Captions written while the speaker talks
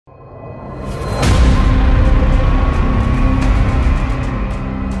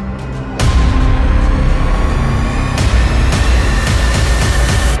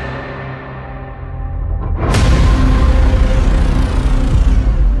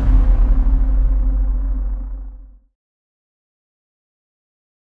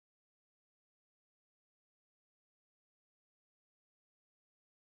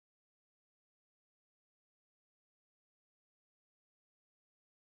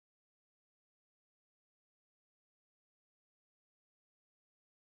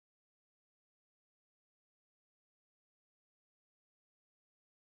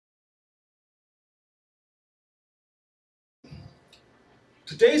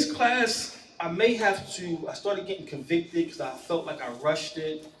Today's class, I started getting convicted because I felt like I rushed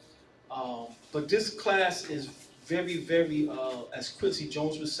it. But this class is as Quincy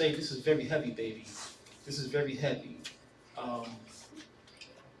Jones would say, this is very heavy, baby. This is very heavy. Um,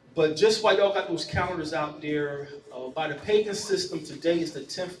 but just while y'all got those calendars out there, by the pagan system, today is the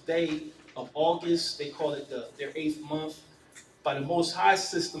 10th day of August. They call it their 8th month. By the Most High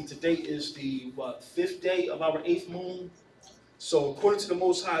system, today is the 5th day of our 8th moon. So according to the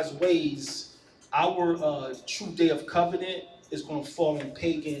Most High's ways, our true day of covenant is going to fall on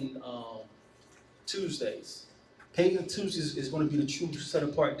pagan Tuesdays. Pagan Tuesdays is going to be the true set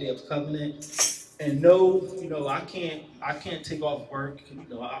apart day of covenant. And no, I can't take off work.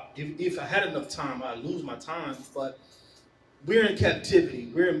 If I had enough time, I'd lose my time. But we're in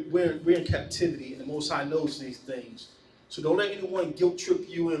captivity. We're in captivity, and the Most High knows these things. So don't let anyone guilt trip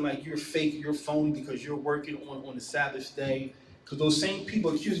you in like you're fake, you're phony because you're working on the Sabbath day. Because those same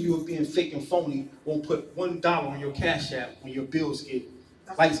people accusing you of being fake and phony won't put $1 on your Cash App when your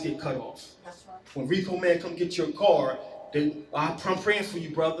lights get cut off. That's right. When Repo Man come get your car, I'm praying for you,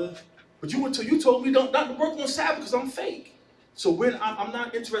 brother. But you told me not to work on Sabbath because I'm fake. So I'm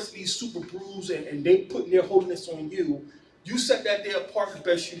not interested in these super brews and they putting their holiness on you. You set that day apart the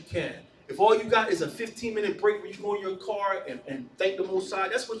best you can. If all you got is a 15-minute break where you go in your car and thank the Most High,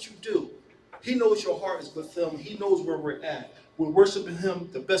 that's what you do. He knows your heart is with him. He knows where we're at. We're worshiping him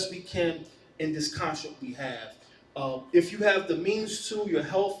the best we can in this construct we have. If you have the means to, your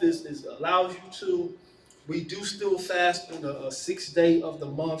health allows you to, we do still fast on the 6th day of the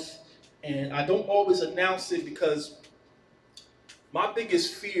month. And I don't always announce it because my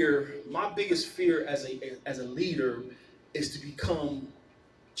biggest fear as a leader is to become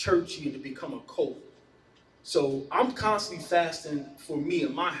churchy and to become a cult. So I'm constantly fasting for me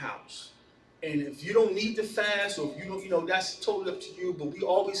in my house. And if you don't need to fast, or if you don't, that's totally up to you. But we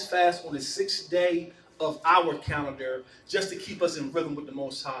always fast on the 6th day of our calendar just to keep us in rhythm with the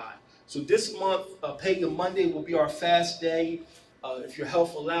Most High. So this month, Pagan Monday will be our fast day. If your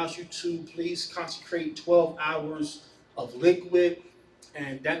health allows you to, please consecrate 12 hours of liquid.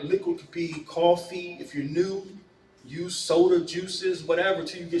 And that liquid could be coffee. If you're new, use soda, juices, whatever,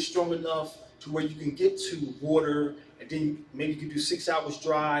 till you get strong enough to where you can get to water. And then maybe you can do 6 hours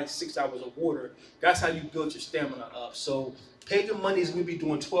dry, 6 hours of water. That's how you build your stamina up. So Pagan Mondays, we'll be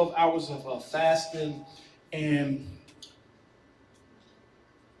doing 12 hours of fasting. And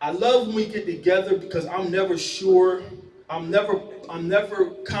I love when we get together because I'm never sure. I'm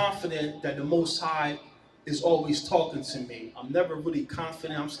never confident that the Most High is always talking to me. I'm never really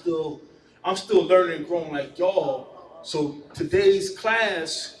confident. I'm still learning and growing like y'all. So today's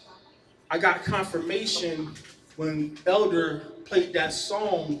class, I got confirmation when Elder played that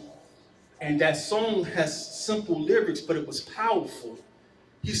song, and that song has simple lyrics, but it was powerful.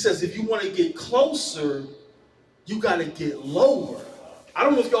 He says, if you want to get closer, you got to get lower. I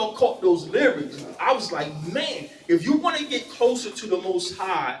don't know if y'all caught those lyrics. I was like, man, if you want to get closer to the Most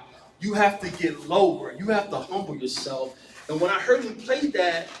High, you have to get lower. You have to humble yourself. And when I heard him play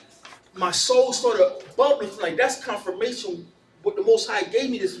that, my soul started bubbling. Like, that's confirmation. What the Most High gave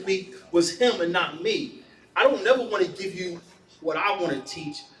me this week was him and not me. I don't never want to give you what I want to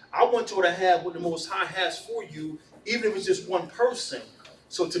teach. I want you to have what the Most High has for you, even if it's just one person.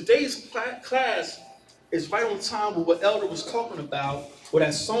 So today's class is right on time with what Elder was talking about, what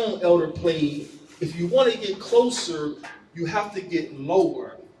that song Elder played. If you want to get closer, you have to get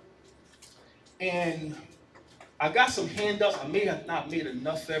lower. And I got some handouts. I may have not made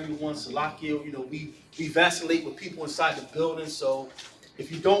enough for everyone. Salakia, we vacillate with people inside the building. So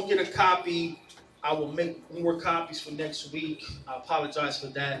if you don't get a copy, I will make more copies for next week. I apologize for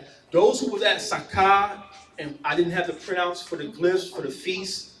that. Those who was at Sakah, and I didn't have the printouts for the glyphs for the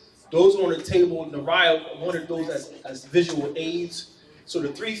feast, those on the table, Nariah wanted those as visual aids. So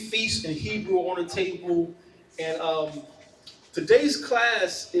the 3 feasts in Hebrew are on the table. And today's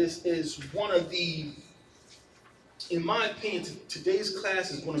class is one of the, in my opinion, today's class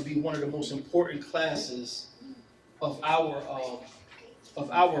is going to be one of the most important classes of our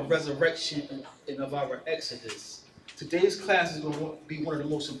resurrection and of our Exodus. Today's class is going to be one of the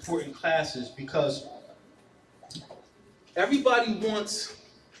most important classes because everybody wants.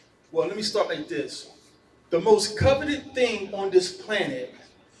 Well, let me start like this. The most coveted thing on this planet,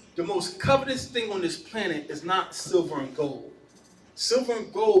 is not silver and gold. Silver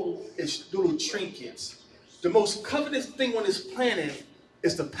and gold is little trinkets. The most covetous thing on this planet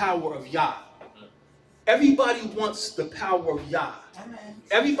is the power of Yah. Everybody wants the power of Yah.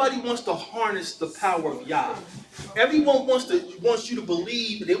 Everybody wants to harness the power of Yah. Everyone wants you to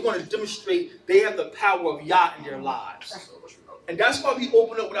believe, they want to demonstrate they have the power of Yah in their lives. And that's why we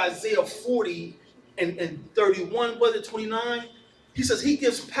open up with Isaiah 40 and 31, was it 29? He says he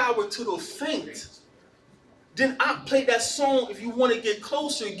gives power to the faint. Then I play that song, if you want to get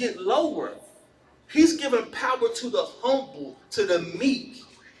closer, get lower. He's giving power to the humble, to the meek.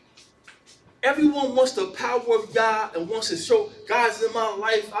 Everyone wants the power of God and wants to show God's in my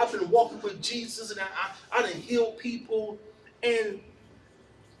life. I've been walking with Jesus and I done healed people. And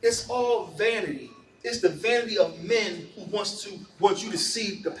it's all vanity. It's the vanity of men who want you to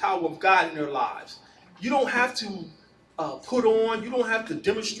see the power of God in their lives. You don't have to put on, you don't have to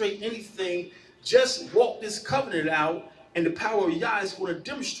demonstrate anything. Just walk this covenant out and the power of Yah is going to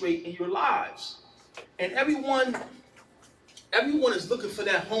demonstrate in your lives. And everyone is looking for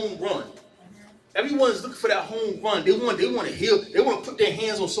that home run. Everyone is looking for that home run. They want to heal. They want to put their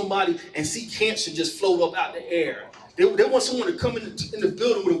hands on somebody and see cancer just float up out the air. They want someone to come in the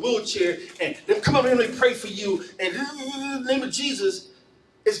building with a wheelchair and they come up and they pray for you. And in the name of Jesus,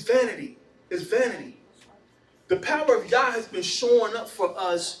 it's vanity. It's vanity. The power of Yah has been showing up for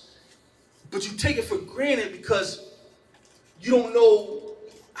us, but you take it for granted because you don't know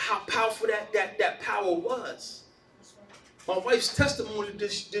how powerful that power was. My wife's testimony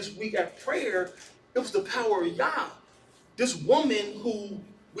this week at prayer, it was the power of Yah. This woman who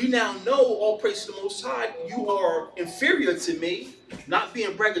we now know, all praise to the Most High, you are inferior to me. Not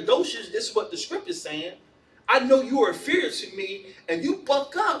being braggadocious, this is what the script is saying. I know you are inferior to me, and you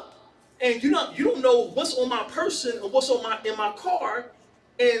buck up, and you don't know what's on my person or what's in my car.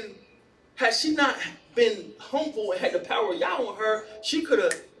 And had she not been humble and had the power of Yah on her, she could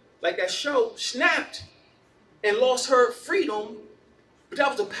have, like that show, snapped and lost her freedom. But that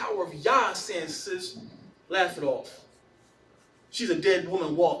was the power of Yah saying, sis, laugh it off. She's a dead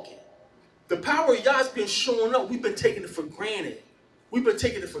woman walking. The power of Yah has been showing up. We've been taking it for granted. We've been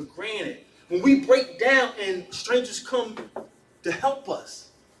taking it for granted. When we break down and strangers come to help us,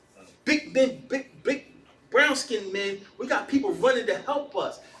 big men, big brown-skinned men, we got people running to help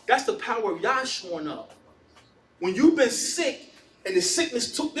us. That's the power of Yah showing up. When you've been sick, and the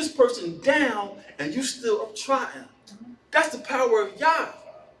sickness took this person down, and you still up trying. That's the power of Yah.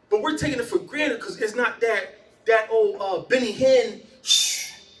 But we're taking it for granted because it's not that old Benny Hinn.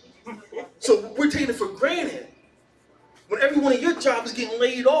 Shh. So we're taking it for granted. When everyone in your job is getting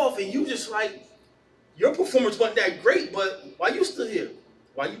laid off, and you just like, your performance wasn't that great, but why you still here?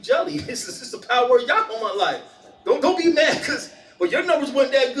 Why you jelly? It's the power of Yah on my life. Don't be mad because your numbers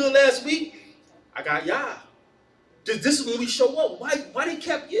weren't that good last week. I got Yah. This is when we show up. Why they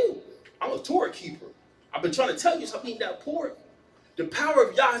kept you? I'm a Torah keeper. I've been trying to tell you something, eating that pork. The power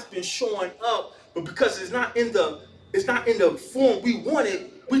of Yah has been showing up, but because it's not in the form we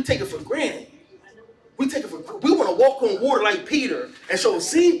wanted, we take it for granted. We want to walk on water like Peter. And so,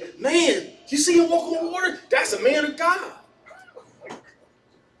 see, man, you see him walk on water? That's a man of God.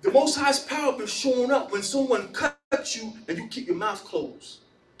 The Most High's power has been showing up when someone cuts you and you keep your mouth closed.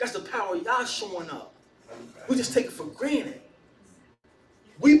 That's the power of Yah showing up. We just take it for granted.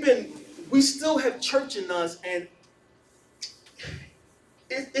 We still have church in us, and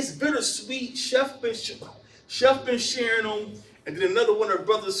it's bittersweet. Chef been sharing them, and then another one of our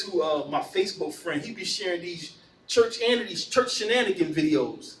brothers who, my Facebook friend, he be sharing these church shenanigan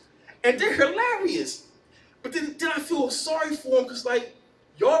videos, and they're hilarious. But then I feel sorry for them because like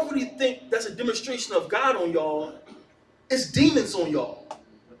y'all really think that's a demonstration of God on y'all. It's demons on y'all.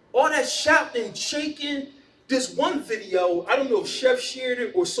 All that shouting and shaking. This one video, I don't know if Chef shared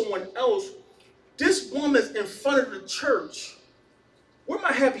it or someone else. This woman's in front of the church. Where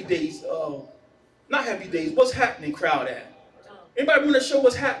my happy days? Not happy days. What's happening crowd at? Anybody want to show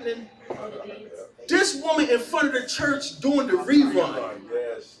what's happening? This woman in front of the church doing the rerun.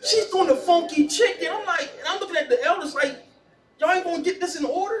 She's doing the funky chicken. I'm looking at the elders like, y'all ain't gonna get this in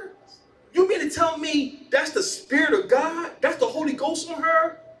order? You mean to tell me that's the Spirit of God? That's the Holy Ghost on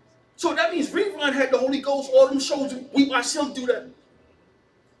her? So that means Rerun had the Holy Ghost, all them shows, we watch him do that.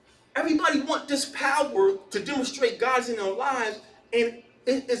 Everybody want this power to demonstrate God's in their lives, and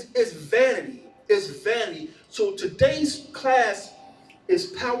it's vanity. It's vanity. So today's class is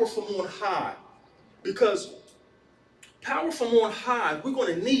power from on high. Because power from on high, we're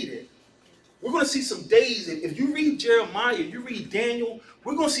going to need it. We're going to see some days, if you read Jeremiah, you read Daniel,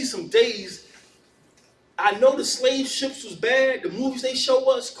 we're going to see some days. I know the slave ships was bad. The movies they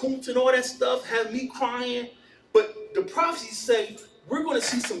show us, Kunt and all that stuff, have me crying. But the prophecies say we're going to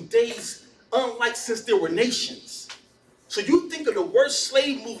see some days unlike since there were nations. So you think of the worst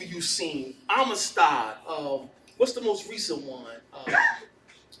slave movie you've seen, Amistad. What's the most recent one?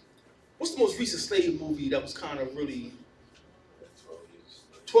 What's the most recent slave movie that was kind of really...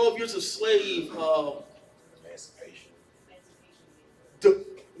 12 Years a Slave.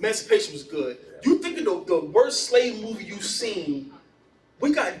 Emancipation was good. You think of the worst slave movie you've seen,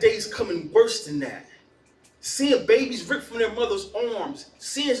 we got days coming worse than that. Seeing babies ripped from their mother's arms,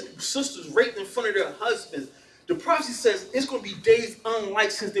 seeing sisters raped in front of their husbands. The prophecy says it's going to be days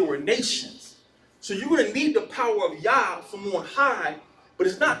unlike since there were nations. So you're going to need the power of Yah from on high, but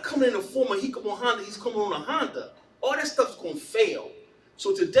it's not coming in the form of he come on Honda, he's coming on a Honda. All that stuff's going to fail.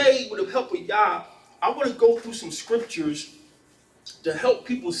 So today, with the help of Yah, I want to go through some scriptures to help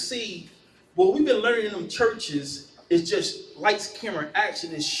people see what we've been learning in them churches is just lights, camera,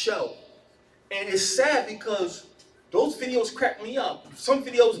 action, and show. And it's sad because those videos crack me up. Some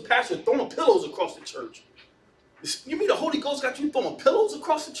videos, the pastor throwing pillows across the church. You mean the Holy Ghost got you throwing pillows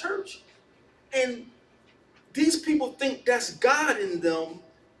across the church? And these people think that's God in them,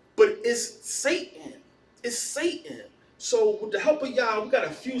 but it's Satan. It's Satan. So with the help of Yah, we got a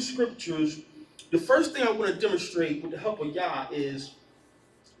few scriptures. The first thing I want to demonstrate with the help of Yah is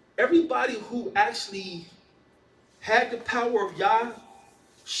everybody who actually had the power of Yah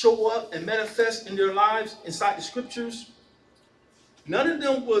show up and manifest in their lives inside the scriptures, none of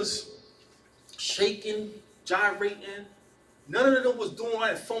them was shaking, gyrating. None of them was doing all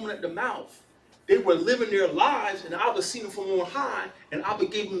that foaming at the mouth. They were living their lives, and Abba seen them from on high, and Abba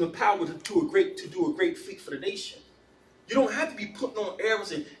gave them the power to do a great feat for the nation. You don't have to be putting on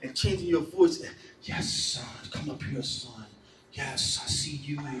airs and changing your voice. Yes, son, come up here, son. Yes, I see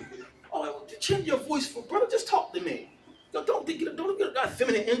you. Oh, change your voice, for brother. Just talk to me. Don't get that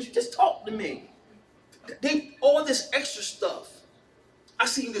feminine energy. Just talk to me. They all this extra stuff. I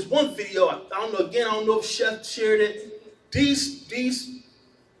seen this one video. I don't know if Chef shared it. These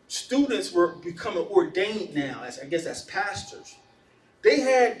students were becoming ordained now, I guess as pastors. They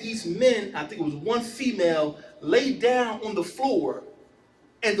had these men, I think it was one female, lay down on the floor,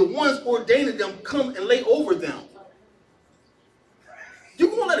 and the ones ordaining them come and lay over them. You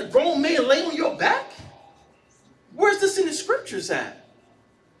gonna let a grown man lay on your back? Where's this in the scriptures at?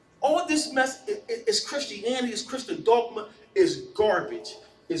 All this mess is Christianity, is Christian dogma, is garbage.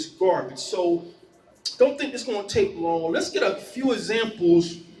 It's garbage. So don't think it's going to take long. Let's get a few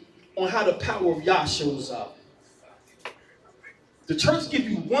examples on how the power of Yah shows up. The church gives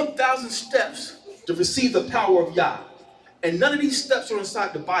you 1,000 steps to receive the power of Yah. And none of these steps are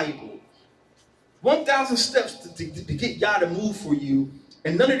inside the Bible. 1,000 steps to get Yah to move for you,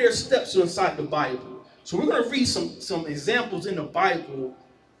 and none of their steps are inside the Bible. So we're going to read some examples in the Bible,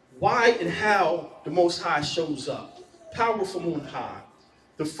 why and how the Most High shows up. Power from on high.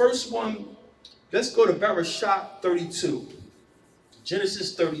 The first one, let's go to Barashah 32.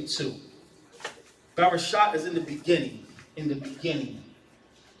 Genesis 32. Barashah is in the beginning. In the beginning.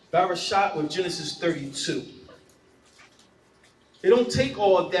 Barashah with Genesis 32. It don't take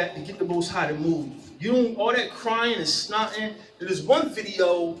all of that to get the Most High to move. You don't all that crying and snotting. There's one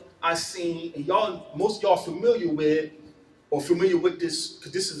video I seen, and most of y'all familiar with this,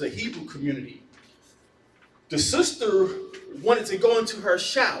 because this is a Hebrew community. The sister wanted to go into her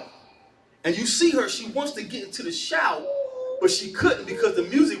shout, and you see her, she wants to get into the shout, but she couldn't because the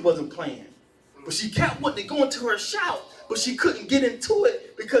music wasn't playing. But she kept wanting to go into her shout, but she couldn't get into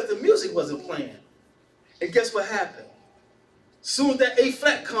it because the music wasn't playing. And guess what happened? Soon as that A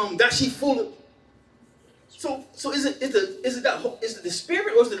flat come, that she full of. So is it the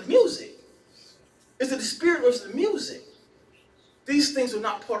spirit or is it the music? Is it the spirit or is it the music? These things are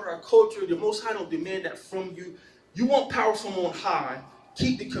not part of our culture. The Most High don't demand that from you. You want power from on high.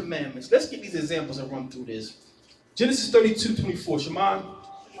 Keep the commandments. Let's get these examples and run through this. Genesis 32:24. Shemai,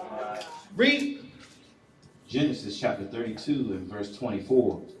 read. Genesis chapter 32 and verse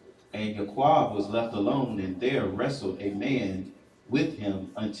 24. And Jacob was left alone, and there wrestled a man with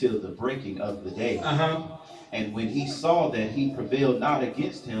him until the breaking of the day. And when he saw that he prevailed not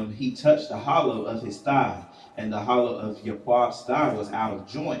against him, he touched the hollow of his thigh, and the hollow of Jacob's thigh was out of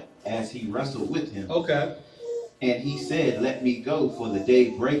joint as he wrestled with him. Okay. And he said, Let me go, for the day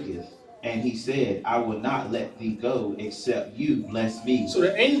breaketh. And he said, I will not let thee go, except you bless me. So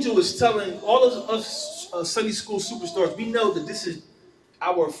the angel is telling all of us Sunday school superstars, we know that this is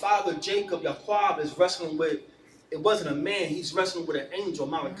our father Jacob. Jacob is wrestling with, it wasn't a man, he's wrestling with an angel,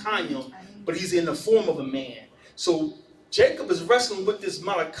 Malachim, but he's in the form of a man. So Jacob is wrestling with this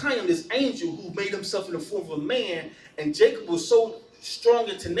Malachim, this angel who made himself in the form of a man, and Jacob was so strong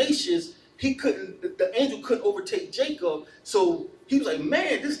and tenacious, the angel couldn't overtake Jacob. So he was like,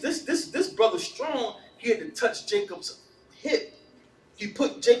 man, this brother's strong. He had to touch Jacob's hip. He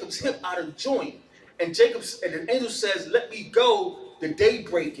put Jacob's hip out of joint. And the angel says, let me go, the day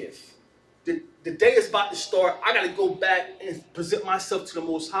breaketh. The day is about to start. I got to go back and present myself to the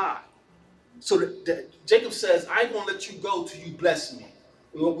Most High. So Jacob says, I ain't going to let you go till you bless me.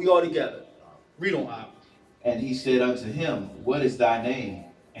 We all together. Read on, Ab. And he said unto him, What is thy name?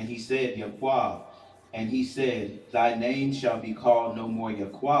 And he said, Yaqub. And he said, Thy name shall be called no more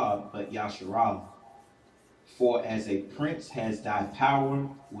Yaqub, but Yasharal. For as a prince has thy power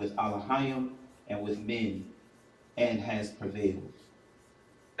with Elohim and with men, and has prevailed.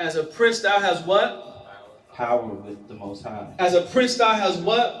 As a prince thou hast what? Power with the Most High. As a prince thou hast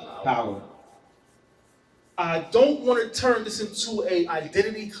what? Power. I don't want to turn this into an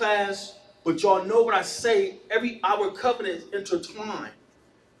identity class, but y'all know what I say, our covenant is intertwined.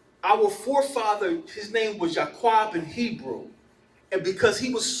 Our forefather, his name was Yaqub in Hebrew. And because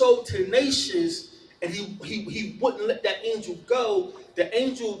he was so tenacious and he wouldn't let that angel go, the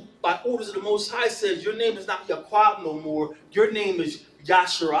angel, by orders of the Most High, says, your name is not Yaqub no more, your name is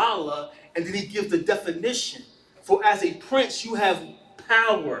Yasharallah. And then he gives the definition. For as a prince, you have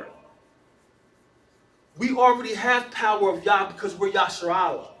power. We already have power of Yah because we're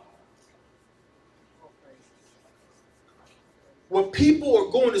Yasharallah. What people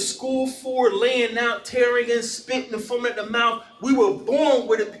are going to school for, laying out, tearing and spitting and foaming at the mouth, we were born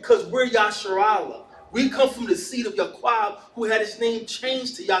with it because we're Yasharallah. We come from the seed of Yaqub, who had his name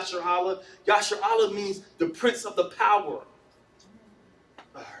changed to Yasharallah. Yasharallah means the prince of the power.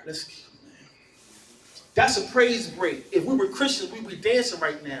 All right, let's keep it, man. That's a praise break. If we were Christians, we'd be dancing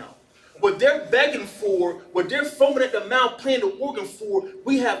right now. What they're begging for, what they're foaming at the mouth, playing the organ for,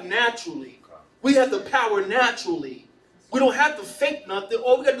 we have naturally. We have the power naturally. We don't have to fake nothing.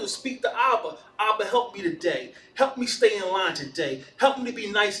 All we got to do is speak to Abba. Abba, help me today. Help me stay in line today. Help me to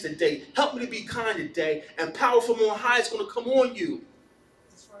be nice today. Help me to be kind today. And power from on high is going to come on you.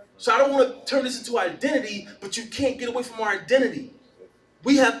 So I don't want to turn this into identity, but you can't get away from our identity.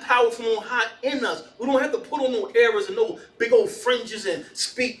 We have power from on high in us. We don't have to put on no errors and no big old fringes and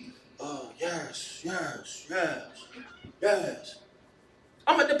speak, yes, yes, yes, yes.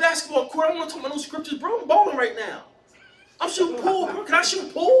 I'm at the basketball court. I don't want to talk about no scriptures, bro. I'm balling right now. I'm shooting pool, bro. Can I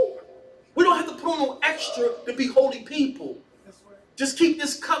shoot pool? We don't have to put on no extra to be holy people. Just keep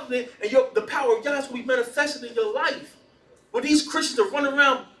this covenant and the power of God will be manifested in your life. When these Christians are running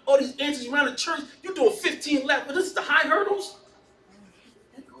around, all these answers around the church, you're doing 15 laps, but this is the high hurdles.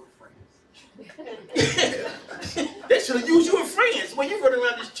 They should have used you in France when you're running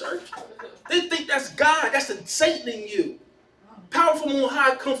around this church. They think that's God, that's the Satan in you. Power from on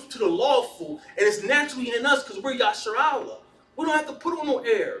high comes to the lawful, and it's naturally in us because we're Yasharallah. We don't have to put on no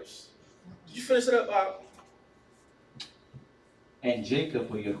airs. Did you finish it up, Bob? And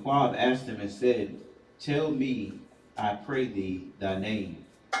Jacob or Yaqub asked him and said, Tell me, I pray thee, thy name.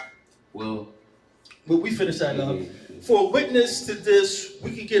 Well, we finish that up. For a witness to this,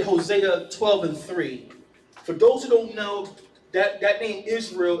 we can get Hosea 12:3. For those who don't know, that name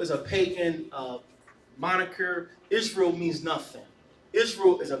Israel is a pagan moniker. Israel means nothing.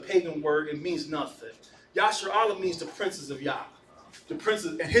 Israel is a pagan word. It means nothing. Yasharallah means the princes of Yah. The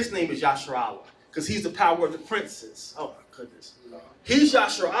princes, and his name is Yasharallah because he's the power of the princes. Oh my goodness. He's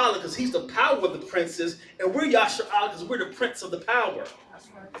Yasharallah because he's the power of the princes, and we're Yasharallah because we're the prince of the power.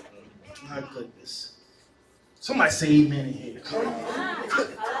 My goodness. Somebody say amen in here. Come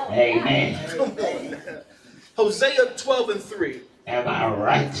on. Amen. Come on. Hosea 12:3. Am I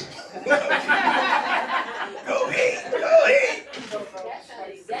right? Go ahead.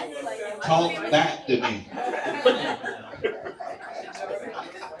 Talk back to me.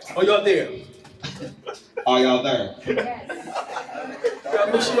 Oh, y'all there? Are y'all there?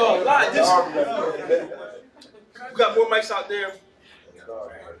 Gotta make sure y'all live. We got more mics out there.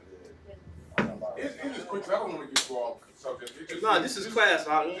 It's just quick, I don't want to get off subject. Nah, this is class. Just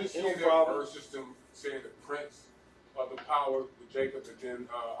No seeing that problem. verse, just them saying the prince of the power with Jacob, and then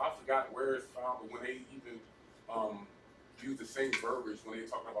I forgot where it's found, but when they even use the same verbiage when they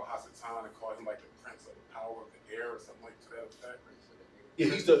talking about Hasatan and call him like the prince of the power of the air or something like to that effect. Yeah,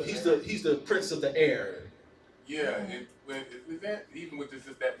 he's the prince of the air. Yeah, is that even with this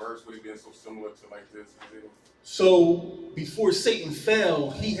that verse would it been so similar to like this? So before Satan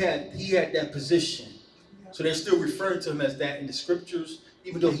fell, he had that position. So they're still referring to him as that in the scriptures,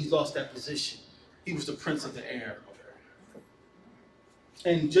 even though he lost that position. He was the prince of the air.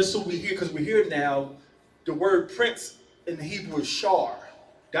 And just so we hear, because we're here now, the word prince in the Hebrew is shar.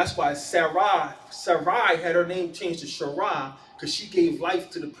 That's why Sarai had her name changed to Sharai, because she gave life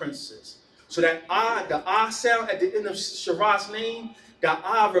to the princess. So that the I sound at the end of Sharai's name, that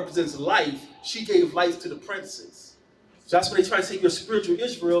I represents life. She gave life to the princess. So that's when they try to say you're spiritual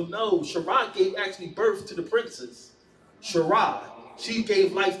Israel. No, Sharai gave actually birth to the princess. Sharai, she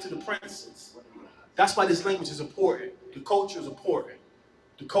gave life to the princess. That's why this language is important. The culture is important.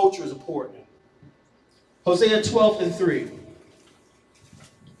 The culture is important. Hosea 12:3.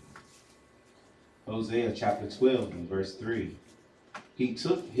 Hosea chapter 12 and verse 3. He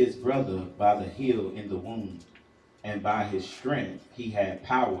took his brother by the heel in the womb, and by his strength he had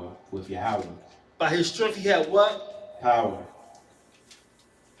power with Yahweh. By his strength he had what? Power.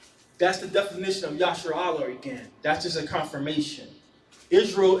 That's the definition of Yasharallah again. That's just a confirmation.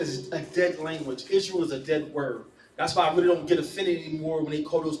 Israel is a dead language. Israel is a dead word. That's why I really don't get offended anymore when they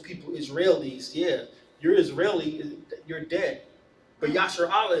call those people Israelis. Yeah, you're Israeli, you're dead. But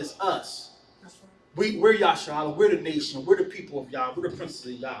Yasharallah is us. We're Yasharallah, we're the nation, we're the people of Yah, we're the princes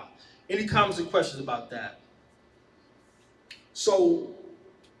of Yah. Any comments or questions about that? So,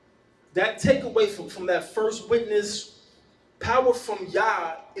 that takeaway from that first witness, power from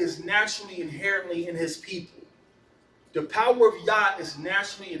Yah is naturally inherently in his people. The power of Yah is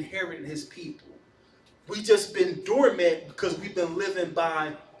naturally inherent in his people. We just been dormant because we've been living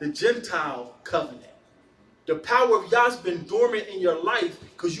by the Gentile covenant. The power of Yah's been dormant in your life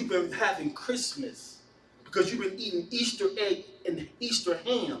because you've been having Christmas, because you've been eating Easter egg and Easter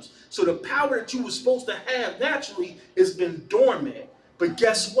hams. So the power that you were supposed to have naturally has been dormant. But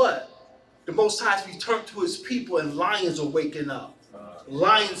guess what? The Most High has returned to his people and lions are waking up.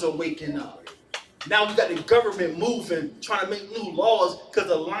 Lions are waking up. Now we got the government moving, trying to make new laws because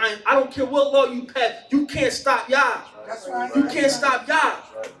the lion, I don't care what law you pass, you can't stop Yah. That's right. You can't stop Yah.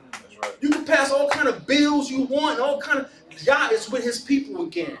 You can pass all kind of bills you want, all kind of, Yah is with his people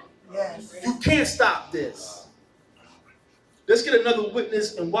again. Yes. You can't stop this. Let's get another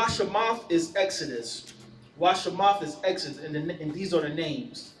witness, and Washamoth is Exodus. Washamoth is Exodus, and these are the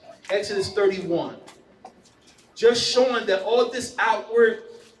names. Exodus 31. Just showing that all this outward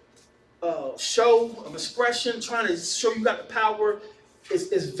show of expression, trying to show you got the power,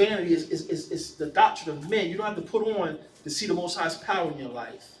 is vanity, is the doctrine of men. You don't have to put on to see the Most High's power in your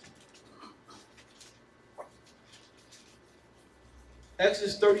life.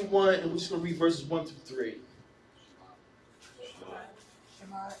 Exodus 31, and we're just going to read verses 1 through 3.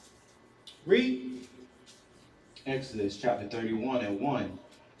 Read. Exodus chapter 31 and 1.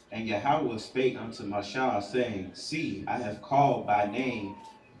 And Yahweh spake unto Mashah, saying, See, I have called by name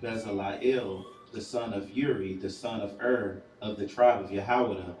Bezaleel, the son of Uri, the son of of the tribe of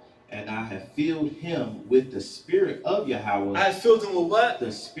Yahweh, and I have filled him with the spirit of Yahweh. I have filled him with what?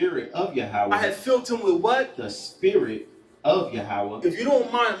 The spirit of Yahweh. I have filled him with what? The spirit of Yahweh. If you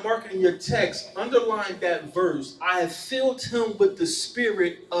don't mind marking your text, underline that verse. I have filled him with the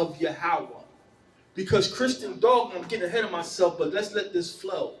spirit of Yahweh. Because Christian dogma, I'm getting ahead of myself, but let's let this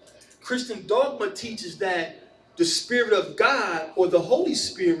flow. Christian dogma teaches that the Spirit of God, or the Holy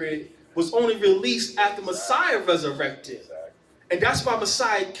Spirit, was only released after Messiah resurrected. And that's why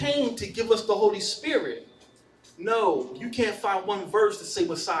Messiah came, to give us the Holy Spirit. No, you can't find one verse to say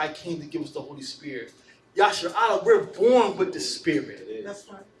Messiah came to give us the Holy Spirit. Yasharallah, we're born with the Spirit. That's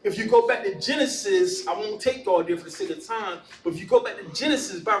right. If you go back to Genesis, I won't take all there for the sake of time, but if you go back to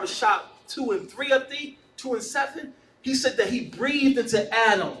Genesis, Barashot 2 and 3, I think, 2 and 7, he said that he breathed into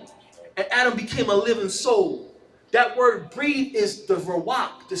Adam, and Adam became a living soul. That word breathe is the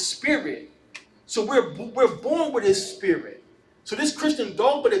Ruach, the Spirit. So we're born with his Spirit. So this Christian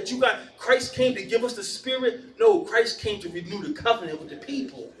dogma that you got, Christ came to give us the Spirit, no, Christ came to renew the covenant with the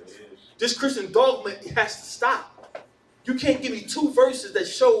people. This Christian dogma has to stop. You can't give me two verses that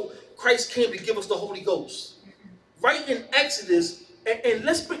show Christ came to give us the Holy Ghost. Right in Exodus, and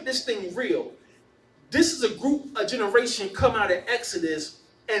let's make this thing real. This is a generation come out of Exodus,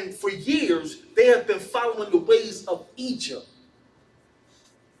 and for years, they have been following the ways of Egypt.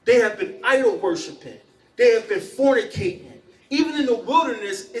 They have been idol worshiping. They have been fornicating. Even in the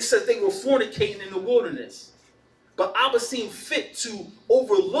wilderness, it says they were fornicating in the wilderness. But Abba seemed fit to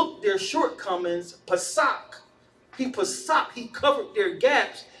overlook their shortcomings. Pasak. He covered their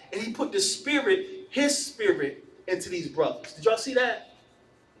gaps, and he put the Spirit, his Spirit, into these brothers. Did y'all see that?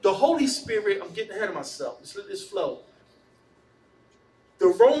 The Holy Spirit, I'm getting ahead of myself. Let's let this flow. The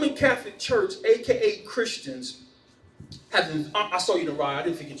Roman Catholic Church, a.k.a. Christians, I saw you in the ride, I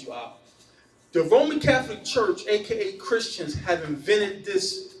didn't forget you out. The Roman Catholic Church, a.k.a. Christians, have invented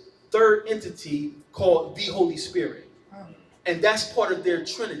this third entity called the Holy Spirit. And that's part of their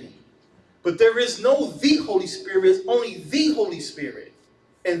Trinity. But there is no the Holy Spirit, it's only the Holy Spirit.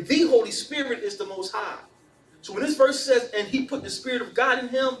 And the Holy Spirit is the Most High. So when this verse says, and he put the Spirit of God in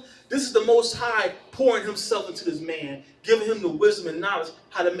him, this is the Most High pouring himself into this man, giving him the wisdom and knowledge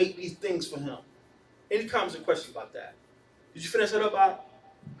how to make these things for him. Any comments or questions about that? Did you finish that up, Bob?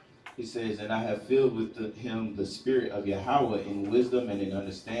 He says, and I have filled with him the spirit of Yahweh in wisdom and in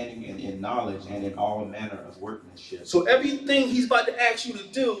understanding and in knowledge and in all manner of workmanship. So everything he's about to ask you to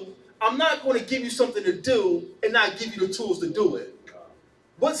do, I'm not going to give you something to do and not give you the tools to do it.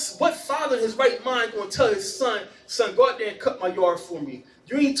 What father in his right mind going to tell his son, go out there and cut my yard for me?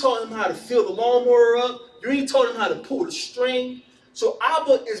 You ain't taught him how to fill the lawnmower up. You ain't taught him how to pull the string. So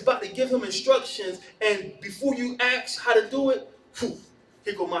Abba is about to give him instructions, and before you ask how to do it, whew,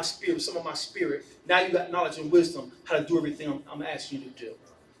 here go my spirit, some of my spirit. Now you got knowledge and wisdom how to do everything I'm asking you to do.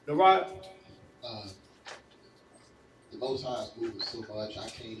 Narod? The Most High is moving so much, I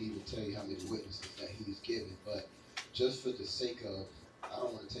can't even tell you how many witnesses that he's given. But just for the sake of, I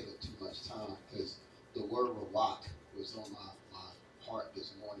don't want to take up too much time, because the word Rawak was on my heart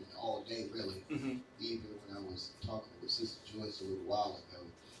this morning, all day really. Even when I was talking with Sister Joyce a little while ago.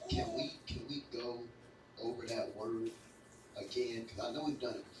 Can we go over that word again? Because I know we've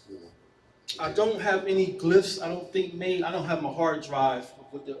done it before. I don't have any glyphs. I don't think made. I don't have my hard drive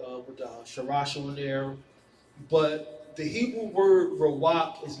with the sharash on there. But the Hebrew word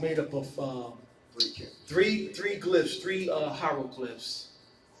rawak is made up of three glyphs, three hieroglyphs.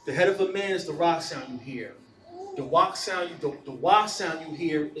 The head of a man is the ra sound you hear. The wak sound, the wa sound you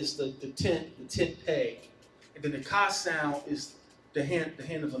hear is the tent peg, and then the ka sound is the hand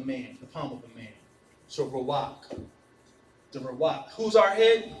of a man, the palm of a man. So rawak, the rawak. Who's our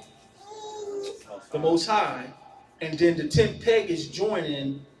head? The Most High, and then the tent peg is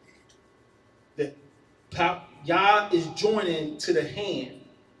joining. Yah is joining to the hand,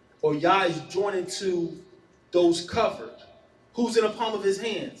 or Yah is joining to those covered. Who's in the palm of his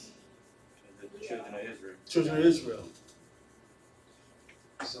hands? The children of Israel. Children of Israel.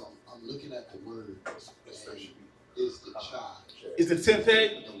 So I'm looking at the word, is the child. Is the tent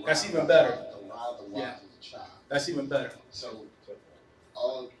peg? That's even better. The Yeah. is the child. That's even better. So,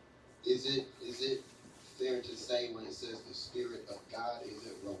 is it fair to say when it says the Spirit of God, is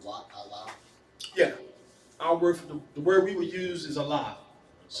it Rawak Allah? Yeah. Our word for the word we would use is Allah.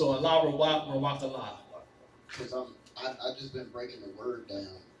 So Allah Rawak Allah. Because I've just been breaking the word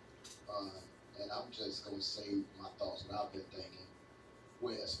down, and I'm just gonna say my thoughts, what I've been thinking.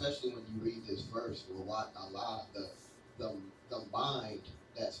 Especially when you read this verse, Rawak Allah, the mind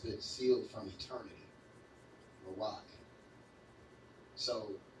that's been sealed from eternity, Rawak.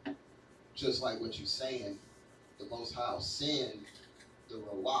 So, just like what you're saying, the Most High will send the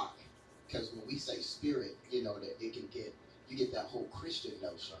Rawak, because when we say spirit, you know that it can you get that whole Christian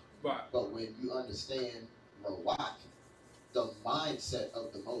notion. Right. But when you understand Rawak, the mindset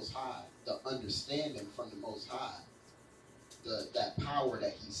of the Most High, the understanding from the Most High, that power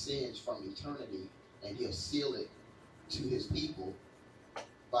that he sends from eternity, and he'll seal it to his people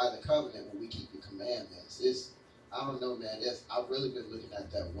by the covenant when we keep the commandments. I don't know, man. I've really been looking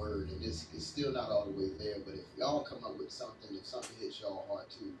at that word, and it's still not all the way there. But if y'all come up with something, if something hits y'all hard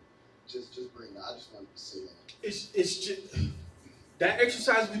too, just bring it. I just wanted to say that. It's just that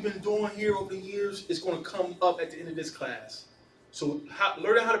exercise we've been doing here over the years is going to come up at the end of this class. So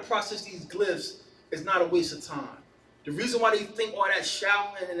learning how to process these glyphs is not a waste of time. The reason why they think all that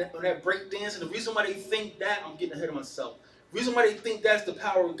shouting and that break dance, and the reason why they think that, I'm getting ahead of myself. The reason why they think that's the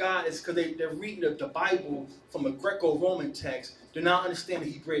power of God is because they're reading the Bible from a Greco-Roman text. They're not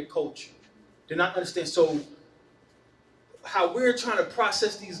understanding Hebraic culture. They're not understanding. So how we're trying to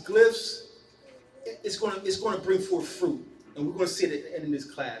process these glyphs, it's going to bring forth fruit. And we're going to see it at the end of this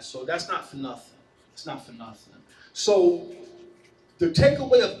class. So that's not for nothing. It's not for nothing. So the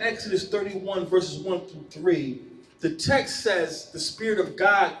takeaway of Exodus 31 verses 1 through 3, the text says the Spirit of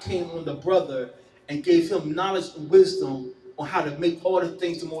God came on the brother and gave him knowledge and wisdom on how to make all the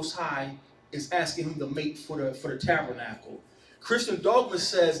things the Most High is asking him to make for the tabernacle. Christian dogma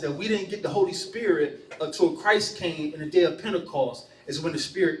says that we didn't get the Holy Spirit until Christ came in the day of Pentecost, is when the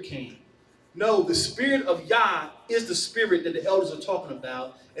Spirit came. No, the Spirit of Yah is the Spirit that the elders are talking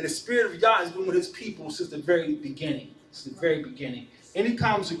about, and the Spirit of Yah has been with his people since the very beginning. Since the very beginning. Any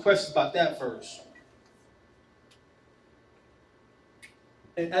comments or questions about that verse?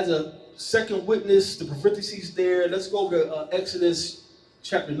 And as a second witness, the parentheses there, let's go to Exodus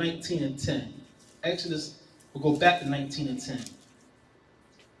chapter 19 and 10. Exodus, we'll go back to 19 and 10.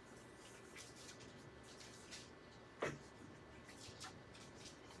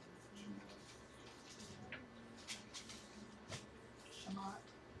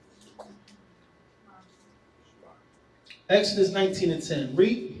 Exodus 19 and 10.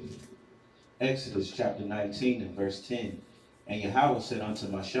 Read. Exodus chapter 19 and verse 10. And Yahweh said unto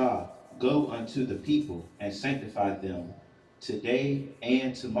Mashah, Go unto the people and sanctify them today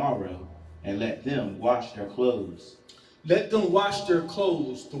and tomorrow, and let them wash their clothes. Let them wash their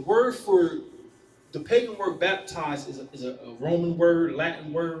clothes. The word for the pagan word baptized is a Roman word,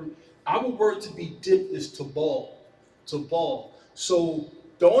 Latin word. Our word to be dipped is to ball. To ball. So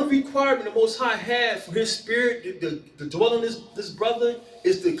The only requirement the Most High had for his spirit to dwell in this brother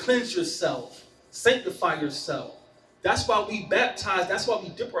is to cleanse yourself, sanctify yourself. That's why we baptize, that's why we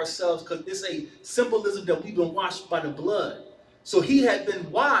dip ourselves, because it's a symbolism that we've been washed by the blood. So he had been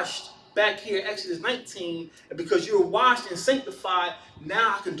washed back here, Exodus 19, and because you're washed and sanctified,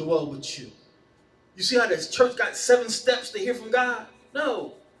 now I can dwell with you. You see how this church got 7 steps to hear from God?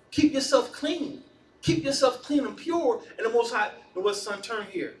 No. Keep yourself clean. Keep yourself clean and pure, and the Most High, son, turn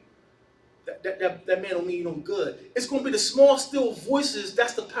here. That man don't mean you no good. It's going to be the small, still voices.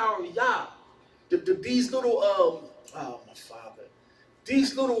 That's the power of Yah. These little, oh my father,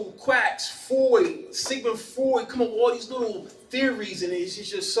 these little quacks, Freud, Sigmund Freud, come up with all these little theories, and it's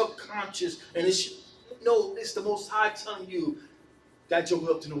just your subconscious, and it's the Most High telling you that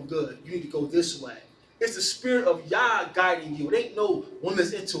you're up to no good. You need to go this way. It's the spirit of Yah guiding you. It ain't no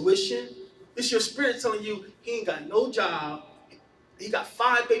woman's intuition. It's your spirit telling you he ain't got no job. He got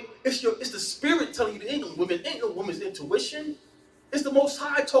 5 babies. It's the spirit telling you there ain't no woman's intuition. It's the Most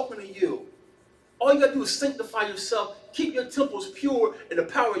High talking to you. All you gotta do is sanctify yourself, keep your temples pure, and the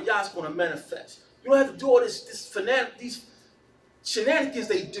power of Yah is gonna manifest. You don't have to do all these shenanigans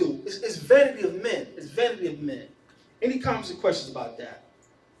they do. It's vanity of men. It's vanity of men. Any comments or questions about that?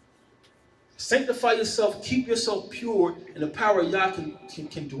 Sanctify yourself, keep yourself pure, and the power of Yah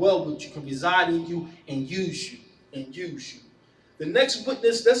can dwell with you, can reside in you, and use you. The next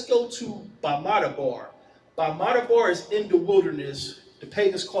witness, let's go to Bamadabar. Bamadabar is in the wilderness. The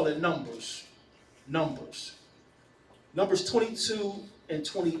pagans call it Numbers. Numbers 22 and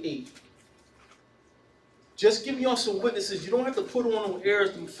 28. Just giving y'all some witnesses. You don't have to put on no airs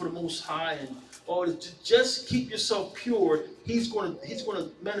for the Most High and all this. Just keep yourself pure. He's going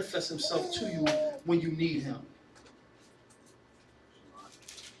to manifest himself to you when you need him.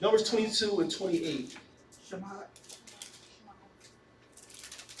 Numbers 22 and 28.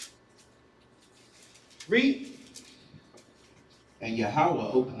 Read. And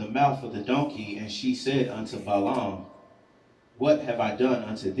Yahweh opened the mouth of the donkey, and she said unto Balaam, What have I done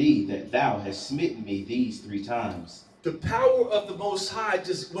unto thee, that thou hast smitten me these 3 times? The power of the Most High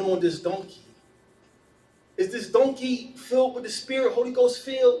just went on this donkey. Is this donkey filled with the Spirit, Holy Ghost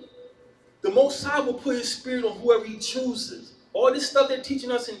filled? The Most High will put his Spirit on whoever he chooses. All this stuff they're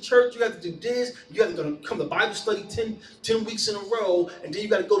teaching us in church, you have to do this, you have to come to Bible study 10 weeks in a row, and then you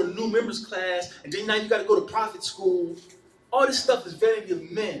got to go to new members class, and then now you got to go to prophet school. All this stuff is vanity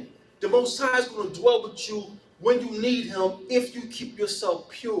of men. The Most High is going to dwell with you when you need him if you keep yourself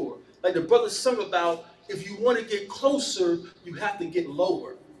pure. Like the brother sung about, if you want to get closer, you have to get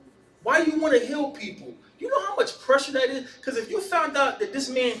lower. Why do you want to heal people? You know how much pressure that is? Because if you found out that this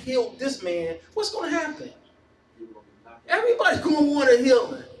man healed this man, what's going to happen? Everybody's going to want to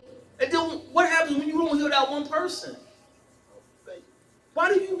heal him. And then what happens when you don't heal that one person?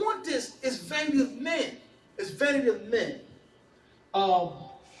 Why do you want this? It's vanity of men. It's vanity of men.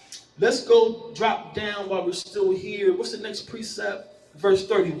 Let's go drop down while we're still here. What's the next precept? Verse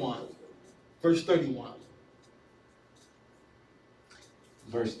 31. Verse 31.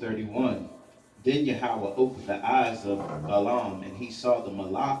 Verse 31. Then Yahweh opened the eyes of Balaam, and he saw the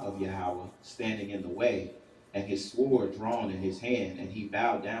Malach of Yahweh standing in the way, and his sword drawn in his hand, and he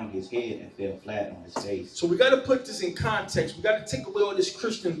bowed down his head and fell flat on his face. So we got to put this in context. We got to take away all this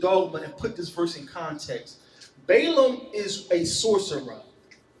Christian dogma and put this verse in context. Balaam is a sorcerer.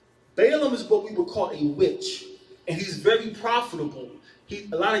 Balaam is what we would call a witch, and he's very profitable.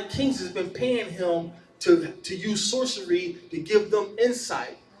 A lot of kings has been paying him to use sorcery to give them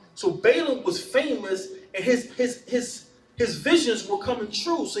insight. So Balaam was famous, and his visions were coming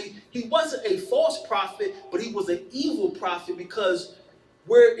true. So he wasn't a false prophet, but he was an evil prophet, because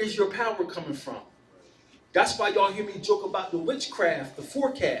where is your power coming from? That's why y'all hear me joke about the witchcraft, the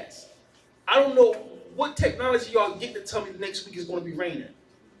forecast. I don't know what technology y'all get to tell me the next week is going to be raining.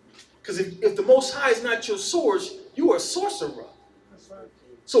 Because if the Most High is not your source, you are a sorcerer.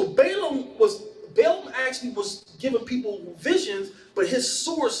 So Balaam actually was giving people visions, but his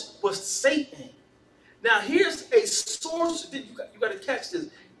source was Satan. Now here's a source, you got to catch this.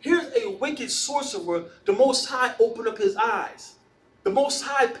 Here's a wicked sorcerer. The Most High opened up his eyes. The Most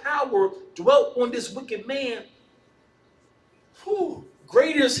High power dwelt on this wicked man. Whew.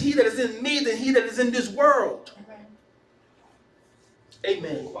 Greater is he that is in me than he that is in this world.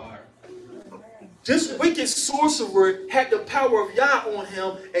 Amen. This wicked sorcerer had the power of Yah on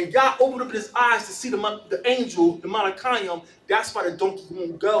him, and Yah opened up his eyes to see the angel, the Malachim. That's why the donkey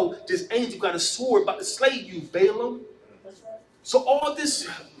won't go. This angel got a sword about to slay you, Balaam. So all this,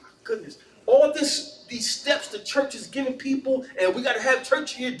 oh my goodness, these steps the church is giving people, and we got to have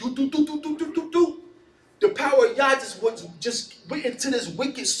church here, do. The power of Yah just went into this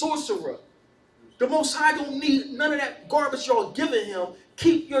wicked sorcerer. The Most High don't need none of that garbage y'all giving him.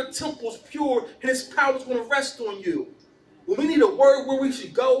 Keep your temples pure, and his power is going to rest on you. When we need a word where we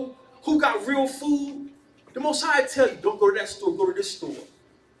should go, who got real food, the Most High tell you, don't go to that store, go to this store.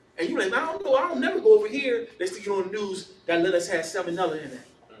 And you're like, I don't know, I don't never go over here. They stick you on the news, that lettuce has $7 in it.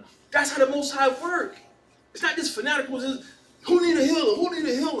 That's how the Most High work. It's not just fanatical. It's who need a healer? Who need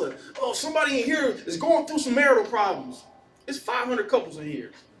a healer? Oh, somebody in here is going through some marital problems. It's 500 couples in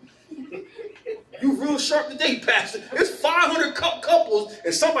here. You real sharp today, Pastor. It's 500 couples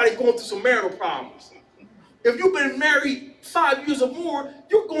and somebody going through some marital problems. If you've been married 5 years or more,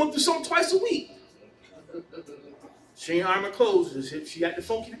 you're going through something twice a week. She ain't iron my clothes. She acting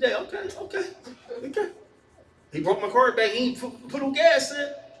funky today. Okay. He broke my car back. He ain't put no gas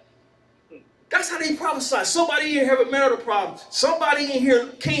in. That's how they prophesy. Somebody in here have a marital problem. Somebody in here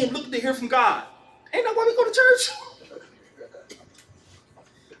came looking to hear from God. Ain't that why we go to church?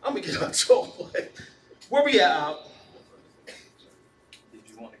 I'm going to get out of trouble. Where we at, Al? Did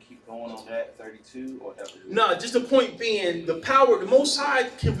you want to keep going on that 32 or that? No, just the point being, the power, the Most High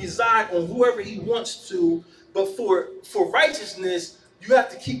can reside on whoever he wants to, but for righteousness, you have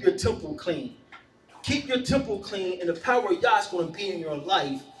to keep your temple clean. Keep your temple clean, and the power of Yah is going to be in your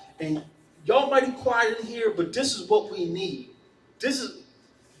life. And y'all might be quiet in here, but this is what we need. This is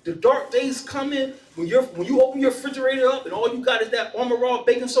the dark days coming. When you open your refrigerator up and all you got is that Armor Raw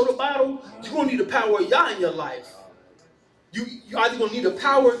baking soda bottle, you're gonna need the power of Yah in your life. You either gonna need the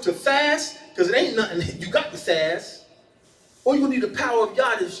power to fast, because it ain't nothing you got to fast, or you're gonna need the power of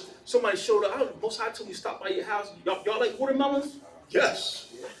Yah. Somebody showed up. Most High told me to stop by your house. Y'all like watermelons?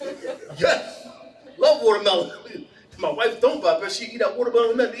 Yes. Yes. Love watermelon. My wife don't, but I bet she eat that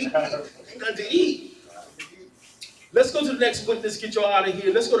watermelon. Nothing to eat. Let's go to the next witness, get y'all out of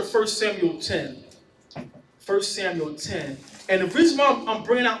here. Let's go to 1 Samuel 10. 1 Samuel 10. And the reason why I'm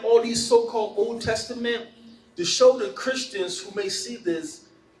bringing out all these so-called Old Testament, to show the Christians who may see this,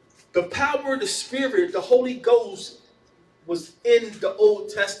 the power of the Spirit, the Holy Ghost, was in the Old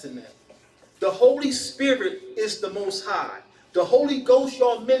Testament. The Holy Spirit is the Most High. The Holy Ghost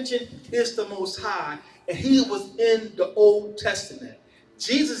y'all mentioned is the Most High, and he was in the Old Testament.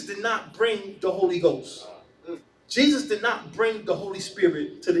 Jesus did not bring the Holy Ghost. Jesus did not bring the Holy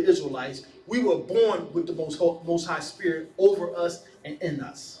Spirit to the Israelites. We were born with the Most High Spirit over us and in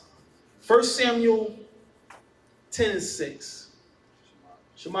us. 1 Samuel 10 and 6.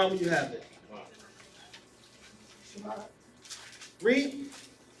 Shema, when you have it. Read.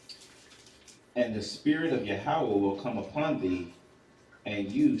 And the Spirit of Yahweh will come upon thee,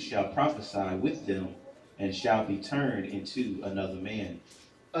 and you shall prophesy with them, and shall be turned into another man.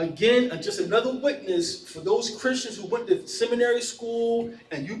 Again, just another witness for those Christians who went to seminary school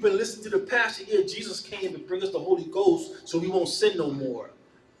and you've been listening to the pastor. Yeah, Jesus came to bring us the Holy Ghost so we won't sin no more.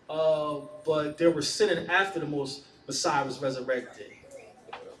 But they were sinning after the Messiah was resurrected.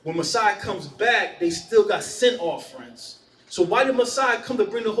 When Messiah comes back, they still got sin offerings. So why did Messiah come to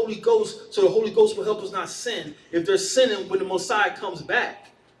bring the Holy Ghost so the Holy Ghost will help us not sin if they're sinning when the Messiah comes back?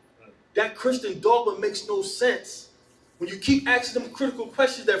 That Christian dogma makes no sense. When you keep asking them critical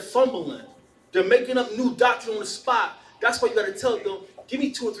questions, they're fumbling. They're making up new doctrine on the spot. That's why you got to tell them, give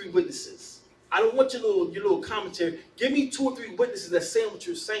me 2 or 3 witnesses. I don't want your little commentary. Give me 2 or 3 witnesses that's saying what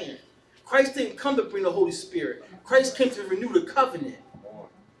you're saying. Christ didn't come to bring the Holy Spirit. Christ came to renew the covenant.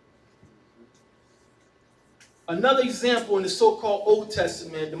 Another example in the so-called Old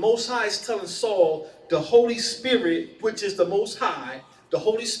Testament, the Most High is telling Saul, the Holy Spirit, which is the Most High, the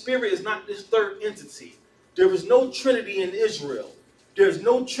Holy Spirit is not this third entity. There is no Trinity in Israel. There is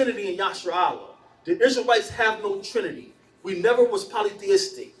no Trinity in Yasharallah. The Israelites have no Trinity. We never was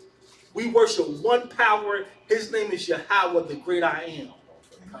polytheistic. We worship one power. His name is Yahweh, the great I am.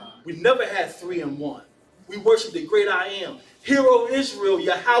 We never had 3 in 1. We worship the great I am. Hear, O Israel,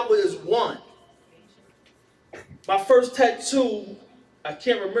 Yahweh is one. My first tattoo, I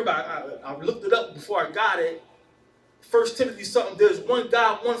can't remember. I looked it up before I got it. 1 Timothy something, there's one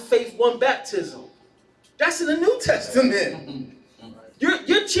God, one faith, one baptism. That's in the New Testament.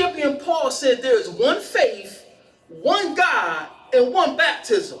 Your champion Paul said there is one faith, one God, and one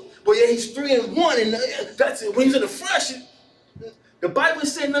baptism. But yeah, he's 3 in 1, and that's it. When he's in the flesh, the Bible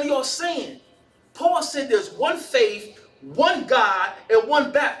is saying none of y'all saying. Paul said there's one faith, one God, and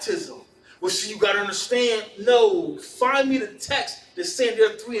one baptism. Well, see, you got to understand, no, find me the text that's saying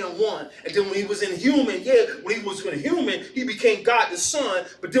they're 3 in 1. And then when he was in human, when he was in human, he became God the Son.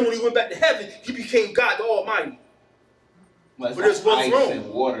 But then when he went back to heaven, he became God the Almighty. Well, but there's one ice throne.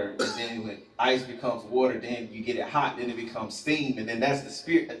 and water, and then when ice becomes water, then you get it hot, then it becomes steam, and then that's the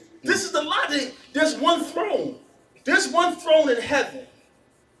spirit. This is the logic. There's one throne. There's one throne in heaven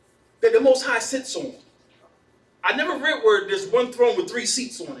that the Most High sits on. I never read where there's one throne with 3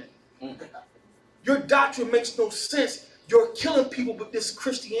 seats on it. Your doctrine makes no sense. You're killing people with this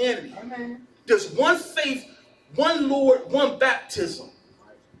Christianity. Amen. There's one faith, one Lord, one baptism.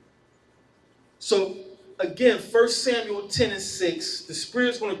 So, again, 1 Samuel 10:6, the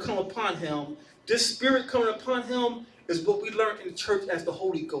Spirit's going to come upon him. This Spirit coming upon him is what we learned in the church as the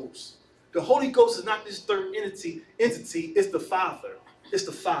Holy Ghost. The Holy Ghost is not this third entity, it's the Father. It's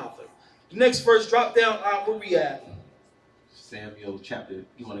the Father. The next verse, drop down, where we at? Samuel chapter,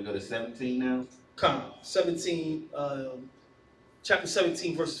 you want to go to 17 now? Come on, 17, chapter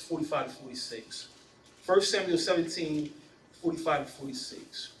 17, verses 45 to 46. 1 Samuel 17, 45 to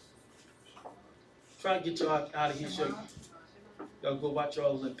 46. Try to get y'all out of here, so y'all go watch your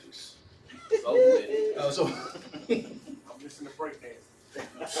Olympics. So I'm missing the break dance.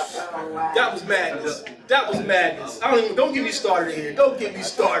 that was madness. That was madness. Don't get me started here. Don't get me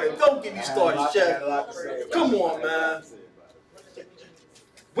started. Don't get me started, Chef. Come on, man.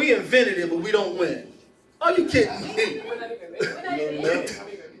 We invented it, but we don't win. Are you kidding me?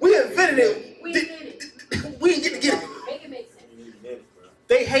 We invented it. We didn't get to get it. Make it make sense.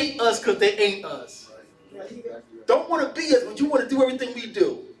 They hate us because they ain't us. Don't want to be us, but you want to do everything we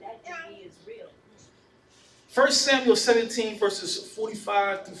do. That is real. 1 Samuel 17, verses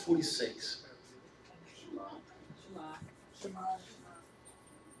 45 through 46.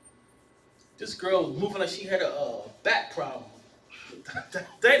 This girl was moving like she had a back problem.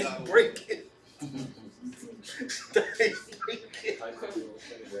 That ain't breaking. That ain't breaking.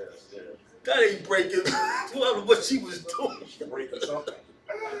 That ain't breaking. I don't know what she was doing. Breaking something.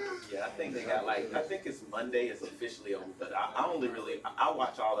 Yeah, I think they got I think it's Monday, it's officially over, but I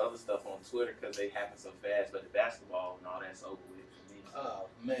watch all the other stuff on Twitter because they happen so fast, but the basketball and all that's over with for me. Oh,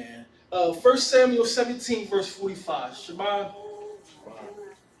 man. 1 Samuel 17, verse 45. Shema.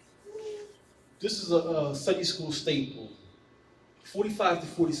 This is a Sunday school staple. 45 to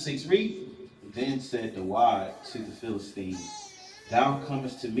 46. Read. Then said the wise to the Philistines, Thou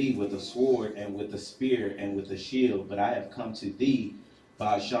comest to me with a sword and with a spear and with a shield, but I have come to thee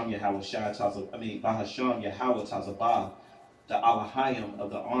by Hashem Yahweh Tazabah, the Alahayim of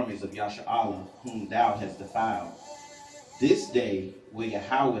the armies of Yasha'Allah, whom thou hast defiled. This day will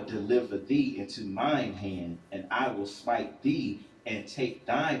Yahweh deliver thee into mine hand, and I will smite thee and take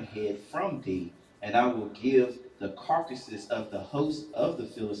thine head from thee, and I will give the carcasses of the host of the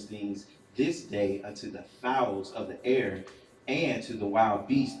Philistines this day unto the fowls of the air and to the wild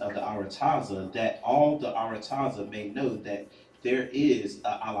beasts of the Arataza, that all the Arataza may know that there is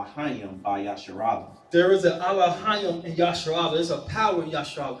a Alahayim by Yasharallah. There is an Alahayim in Yasharallah. There's a power in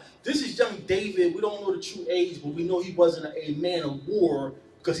Yasharallah. This is young David. We don't know the true age, but we know he wasn't a man of war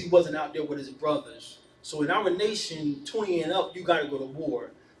because he wasn't out there with his brothers. So in our nation, 20 and up, you got to go to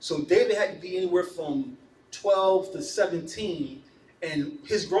war. So David had to be anywhere from 12 to 17, and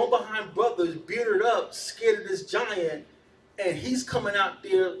his grown behind brothers bearded up, scared of this giant, and he's coming out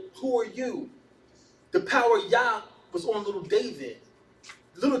there. Who are you? The power of Yah was on little David.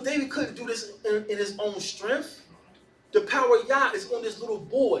 Little David couldn't do this in his own strength. The power of Yah is on this little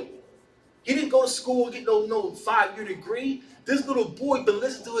boy. He didn't go to school and get no 5-year degree. This little boy been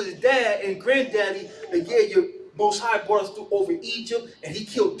listening to his dad and granddaddy that, yeah, your Most High brought us through over Egypt and he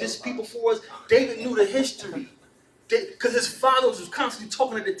killed this people for us. David knew the history. Because his father was constantly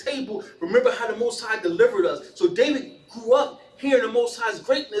talking at the table. Remember how the Most High delivered us. So David grew up hearing the Most High's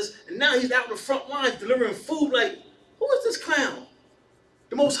greatness, and now he's out in the front lines delivering food like, who is this clown?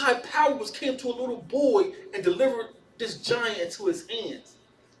 The Most High power came to a little boy and delivered this giant into his hands.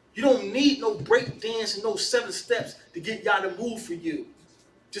 You don't need no break dance and no 7 steps to get y'all to move for you.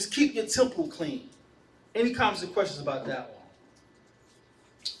 Just keep your temple clean. Any comments or questions about that one?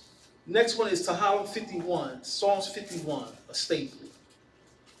 Next one is Tehillim 51, Psalms 51, a staple.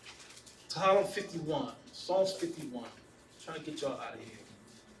 Tehillim 51, Psalms 51. Trying to get y'all out of here.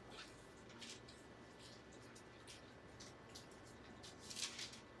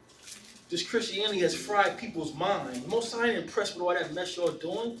 This Christianity has fried people's mind. Most I ain't impressed with all that mess y'all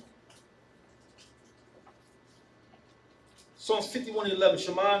doing. Psalms 51:11,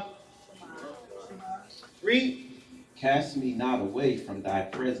 Shema. Read. Cast me not away from thy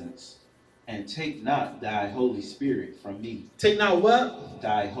presence, and take not thy Holy Spirit from me. Take not what?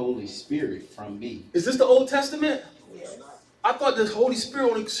 Thy Holy Spirit from me. Is this the Old Testament? Yes. I thought the Holy Spirit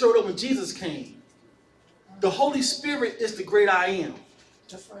only showed up when Jesus came. The Holy Spirit is the great I am.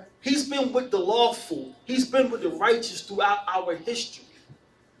 That's right. He's been with the lawful. He's been with the righteous throughout our history.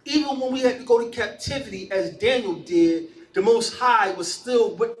 Even when we had to go to captivity, as Daniel did, the Most High was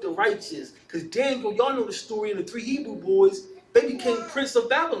still with the righteous. Because Daniel, y'all know the story of the 3 Hebrew boys, they became Prince of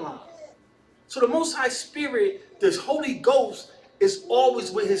Babylon. So the Most High Spirit, this Holy Ghost, is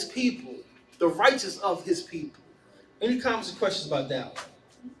always with his people, the righteous of his people. Any comments or questions about that one?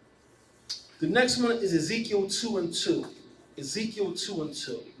 The next one is Ezekiel 2:2. Ezekiel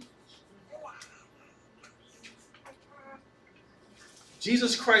 2:2.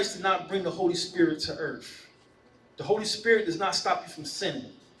 Jesus Christ did not bring the Holy Spirit to earth. The Holy Spirit does not stop you from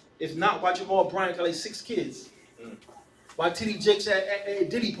sinning. If not, why Jamal Bryant got like 6 kids? Why T.D. Jakes at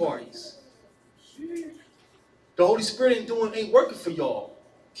Diddy parties? The Holy Spirit ain't working for y'all.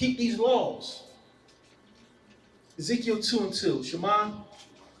 Keep these laws. Ezekiel 2:2. Shema.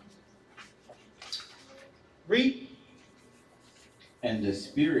 Read. And the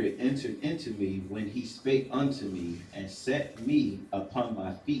Spirit entered into me when he spake unto me, and set me upon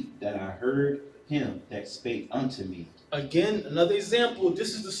my feet, that I heard him that spake unto me. Again, another example.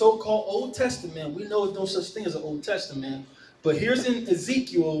 This is the so-called Old Testament. We know there's no such thing as an Old Testament. But here's in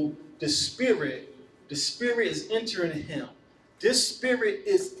Ezekiel, the Spirit is entering him. This Spirit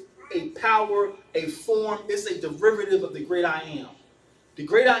is a power, a form, it's a derivative of the great I am. The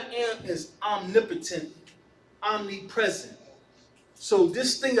great I am is omnipotent, omnipresent. So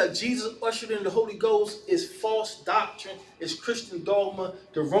this thing that Jesus ushered in the Holy Ghost is false doctrine, is Christian dogma.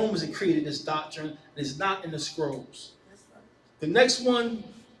 The Romans had created this doctrine, and it's not in the scrolls. The next one,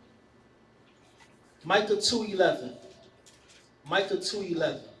 Micah 2:11. Micah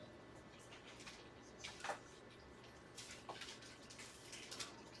 2:11.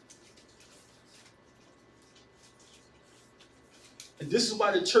 And this is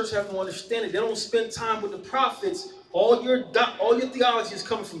why the church have to understand it. They don't spend time with the prophets. All your theology is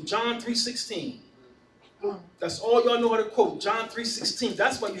coming from John 3:16. That's all y'all know how to quote. John 3:16.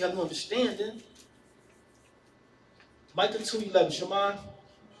 That's why you have no understanding. Micah 2:11. Shema.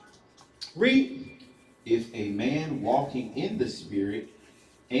 Read. If a man walking in the Spirit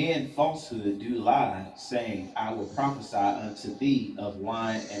and falsehood do lie, saying, I will prophesy unto thee of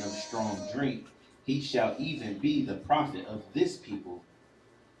wine and of strong drink, he shall even be the prophet of this people.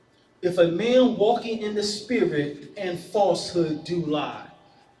 If a man walking in the Spirit and falsehood do lie.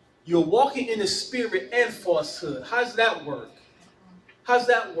 You're walking in the Spirit and falsehood. How's that work? How's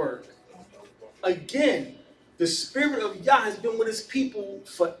that work? Again, the Spirit of Yah has been with his people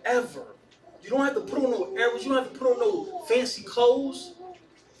forever. You don't have to put on no arrows. You don't have to put on no fancy clothes.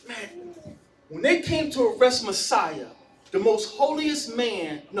 Man, when they came to arrest Messiah, the most holiest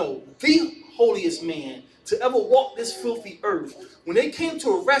man, the holiest man to ever walk this filthy earth, when they came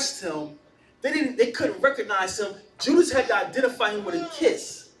to arrest him, they couldn't recognize him. Judas had to identify him with a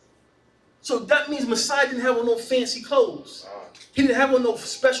kiss. So that means Messiah didn't have on no fancy clothes. He didn't have on no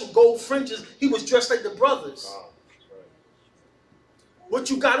special gold fringes. He was dressed like the brothers. What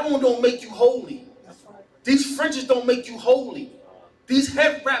you got on don't make you holy. These fringes don't make you holy. These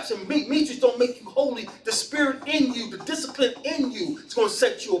head wraps and mitres don't make you holy. The Spirit in you, the discipline in you is going to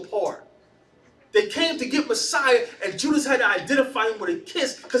set you apart. They came to get Messiah, and Judas had to identify him with a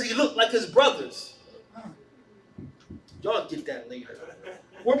kiss because he looked like his brothers. Y'all get that later.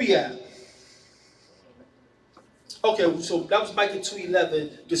 Where we at? Okay, so that was Micah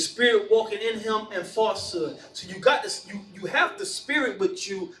 2:11. The Spirit walking in him and falsehood. So you got this. You have the Spirit with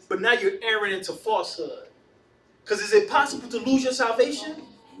you, but now you're erring into falsehood. Because is it possible to lose your salvation?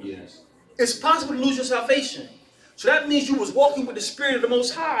 Yes. It's possible to lose your salvation. So that means you was walking with the Spirit of the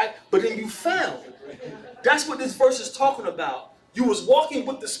Most High, but then you fell. That's what this verse is talking about. You was walking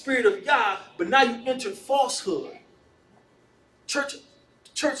with the Spirit of Yah, but now you entered falsehood. Church,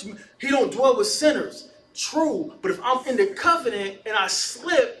 he don't dwell with sinners. True, but if I'm in the covenant and I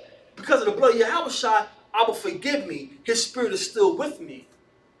slip because of the blood of Yahushua, I will forgive me. His Spirit is still with me.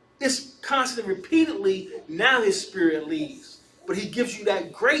 It's constantly, repeatedly, now his Spirit leaves. But he gives you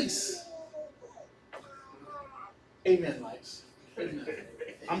that grace. Amen, lights. Amen.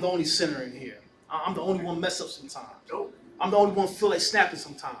 I'm the only sinner in here. I'm the only one mess up sometimes. I'm the only one feel like snapping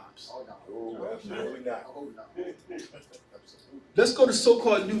sometimes. Oh, absolutely not. Let's go to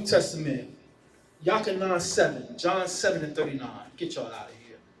so-called New Testament. Yachanan 7, John 7:39. Get y'all out of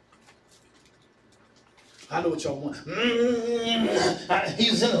here. I know what y'all want.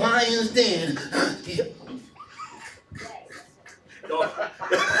 He was in the lion's den.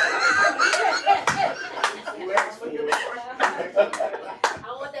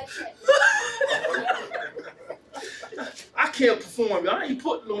 I can't perform. I ain't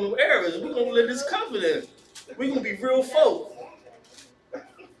putting on no errors. We're going to live this covenant. We're going to be real folk.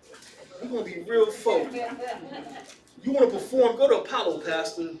 going to be real folk. You want to perform, go to Apollo,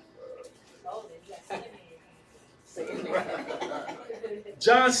 Pastor.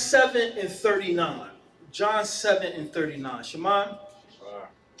 John 7 and 39. John 7 and 39. Shimon,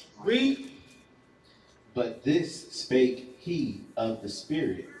 read. But this spake he of the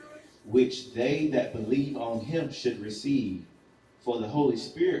Spirit, which they that believe on him should receive. For the Holy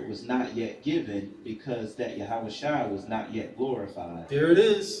Spirit was not yet given, because that Yahushua was not yet glorified. There it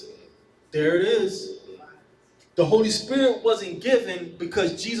is. There it is. The Holy Spirit wasn't given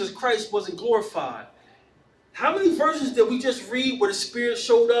because Jesus Christ wasn't glorified. How many verses did we just read where the Spirit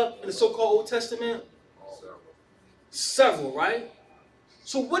showed up in the so-called Old Testament? Several, right?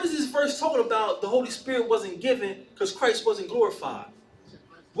 So what is this verse talking about? The Holy Spirit wasn't given because Christ wasn't glorified.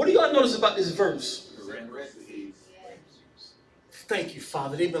 What do y'all notice about this verse? Thank you,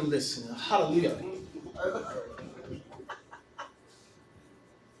 Father. They've been listening. Hallelujah.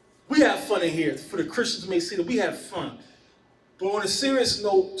 We have fun in here. For the Christians may see that we have fun. But on a serious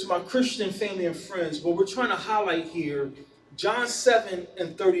note, to my Christian family and friends, what we're trying to highlight here, John 7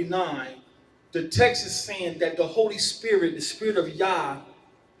 and 39, the text is saying that the Holy Spirit, the Spirit of Yah,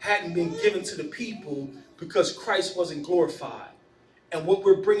 hadn't been given to the people because Christ wasn't glorified. And what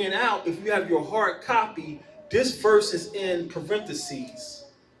we're bringing out, if you have your hard copy, this verse is in parentheses,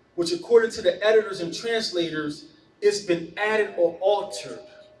 which according to the editors and translators, it's been added or altered.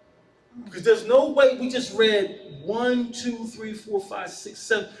 Because there's no way we just read 1, 2, 3, 4, 5, 6,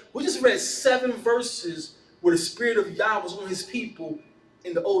 7. We just read 7 verses where the Spirit of Yah was on his people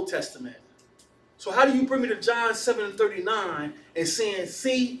in the Old Testament. So how do you bring me to John 7 and 39 and saying,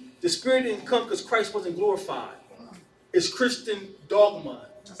 see, the Spirit didn't come because Christ wasn't glorified? It's Christian dogma.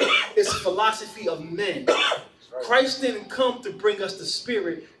 It's philosophy of men. Christ didn't come to bring us the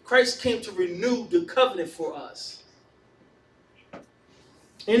Spirit. Christ came to renew the covenant for us.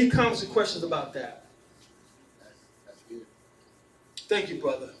 Any comments or questions about that? That's good. Thank you,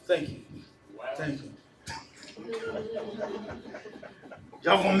 brother. Thank you. Wow. Thank you.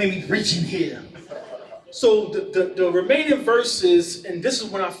 Y'all gonna make me preach in here. So the remaining verses, and this is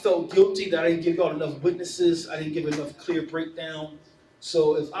when I felt guilty that I didn't give y'all enough witnesses. I didn't give enough clear breakdown.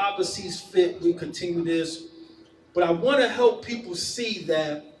 So if Abba sees fit, we continue this. But I want to help people see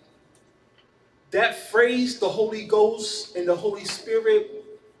that phrase, the Holy Ghost and the Holy Spirit,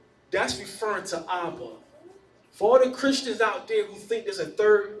 that's referring to Abba. For all the Christians out there who think there's a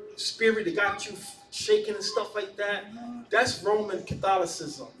third spirit that got you shaking and stuff like that, that's Roman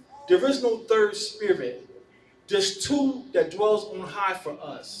Catholicism. There is no third spirit. There's 2 that dwells on high for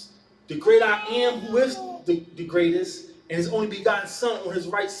us. The great I am, who is the greatest, and his only begotten Son on his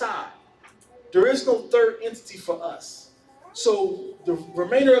right side. There is no third entity for us. So the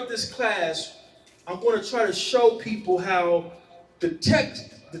remainder of this class, I'm going to try to show people how the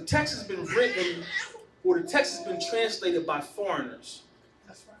text has been written, or the text has been translated by foreigners.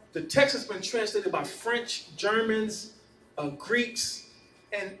 The text has been translated by French, Germans, Greeks,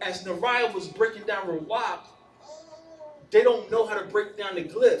 and as Nariah was breaking down Rawak, they don't know how to break down the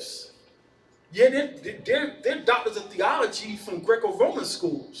glyphs. Yeah, they're doctors of theology from Greco-Roman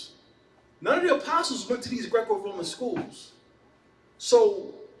schools. None of the apostles went to these Greco-Roman schools.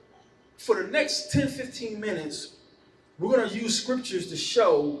 So for the next 10, 15 minutes, we're going to use scriptures to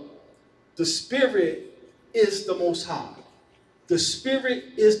show the Spirit is the Most High. The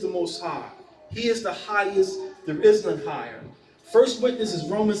Spirit is the Most High. He is the highest. There is none higher. First witness is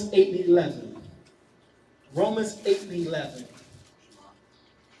Romans 8 and 11. Romans 8 and 11.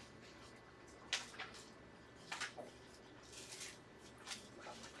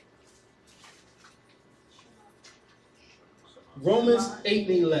 Romans 8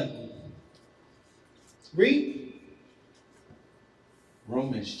 and 11. Read.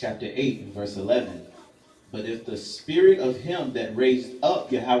 Romans chapter 8 and verse 11. But if the Spirit of him that raised up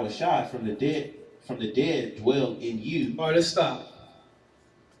Yahushua from the dead dwell in you. All right, let's stop.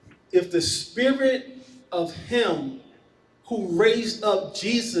 If the Spirit of him who raised up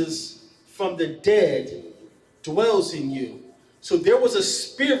Jesus from the dead dwells in you. So there was a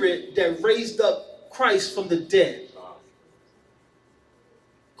spirit that raised up Christ from the dead.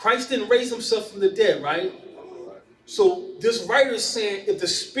 Christ didn't raise himself from the dead, right? So this writer is saying, if the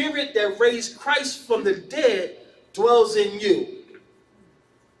Spirit that raised Christ from the dead dwells in you,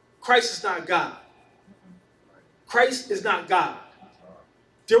 Christ is not God. Christ is not God.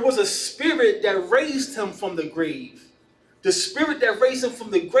 There was a spirit that raised him from the grave. The Spirit that raised him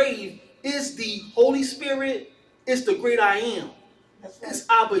from the grave is the Holy Spirit, is the great I am. It's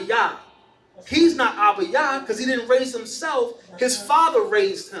Abba Yah. He's not Abba Yah because he didn't raise himself. His Father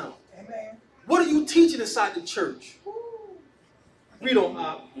raised him. What are you teaching inside the church? Read on,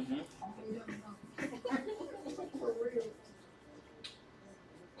 Ab.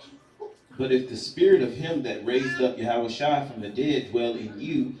 But if the spirit of him that raised up Yahushua from the dead dwell in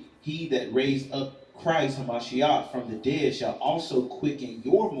you, he that raised up Christ Hamashiach from the dead shall also quicken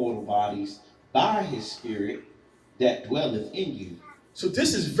your mortal bodies by his spirit that dwelleth in you. So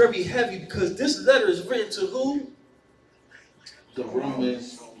this is very heavy because this letter is written to who? The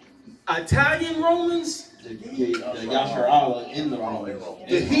Romans. Italian Romans? The Yasharala in the Romans.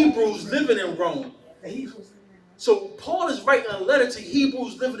 The Hebrews living in Rome. So Paul is writing a letter to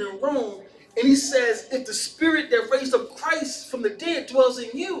Hebrews living in Rome, and he says, if the spirit that raised up Christ from the dead dwells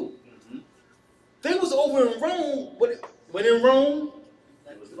in you. They was over in Rome, when in Rome,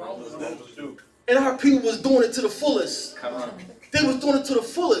 and our people was doing it to the fullest. Come on. They was doing it to the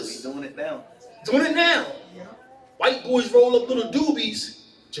fullest. Doing it now. Doing it now. White boys roll up little doobies.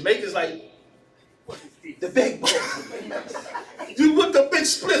 Jamaicans like, the big boy. You with the big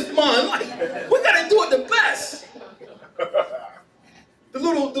split man. Like, we gotta do it the best. The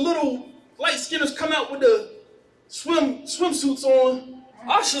little light skinners come out with the swimsuits on.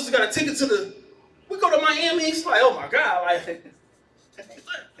 Our sisters gotta take it to the. We go to Miami. It's like, oh my God, like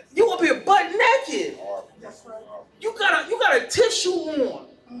you up here butt naked. You got a tissue on.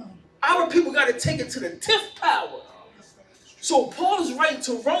 Our people gotta take it to the 10th power. So Paul is writing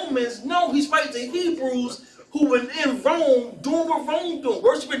to Romans. No, he's writing to Hebrews who were in Rome doing what Rome doing,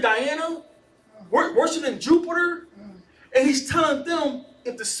 worshiping Diana, worshiping Jupiter, and he's telling them,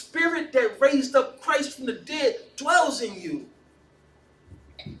 if the spirit that raised up Christ from the dead dwells in you,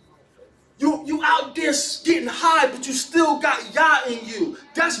 you out there getting high, but you still got Yah in you.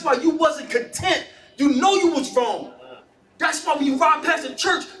 That's why you wasn't content. You know you was wrong. That's why when you ride past the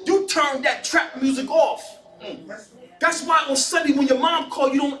church, you turn that trap music off. That's why on Sunday when your mom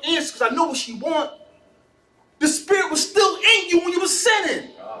called, you don't answer because I know what she want. The spirit was still in you when you were sinning.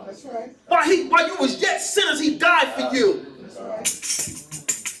 That's right. While you was yet sinners, he died for you. That's right.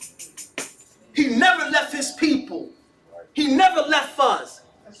 He never left his people. He never left us.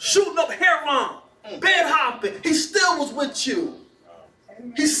 Shooting up heroin, bed hopping. He still was with you.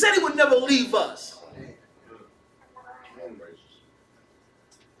 He said he would never leave us.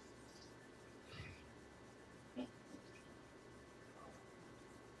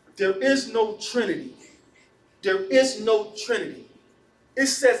 There is no Trinity. There is no Trinity. It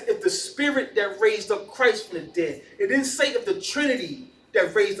says if the spirit that raised up Christ from the dead. It didn't say if the Trinity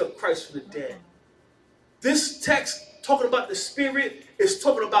that raised up Christ from the dead. This text talking about the spirit is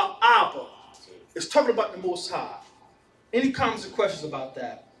talking about Abba. It's talking about the Most High. Any comments or questions about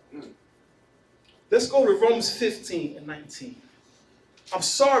that? Let's go to Romans 15 and 19. I'm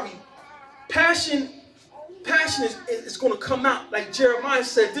sorry. Passion is going to come out. Like Jeremiah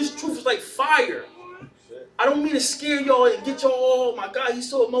said, this truth is like fire. I don't mean to scare y'all and get y'all, oh my God, he's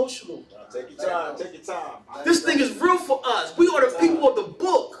so emotional. Take your time, take your time. This thing is real for us. We are the people of the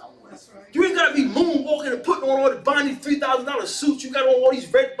book. You ain't got to be moonwalking and putting on all the binding $3,000 suits. You got on all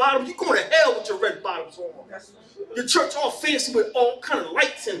these red bottoms. You going to hell with your red bottoms on. Your church all fancy with all kind of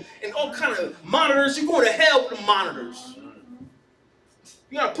lights and all kind of monitors. You going to hell with the monitors.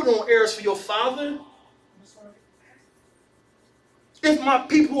 You got to put on airs for your father. If my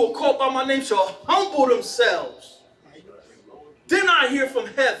people who are called by my name shall humble themselves, then I hear from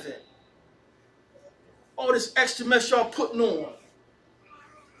heaven. All this extra mess y'all putting on.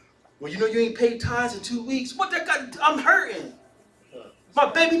 Well, you know you ain't paid tithes in 2 weeks. What that got? I'm hurting.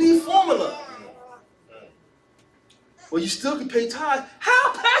 My baby need formula. Well, you still can pay tithes.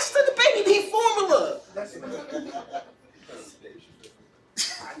 How, Pastor? The baby need formula.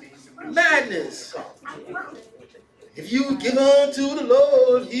 Madness. If you give unto the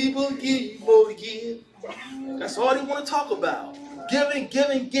Lord, he will give you more to give. That's all they want to talk about. Giving,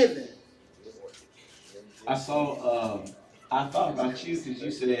 giving, giving. I thought about you because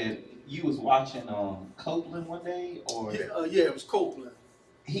you said you was watching Copeland one day, or Yeah, it was Copeland.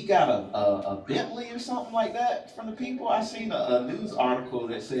 he got a Bentley or something like that from the people. I seen a news article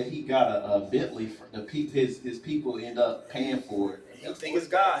that said he got a Bentley for the people. His people end up paying for it. He think it's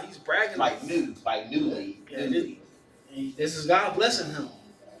God. He's bragging newly. This is God blessing him.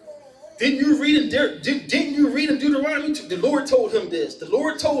 Didn't you read in Deuteronomy? The Lord told him this. The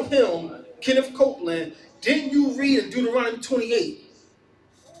Lord told him, Kenneth Copeland, didn't you read in Deuteronomy 28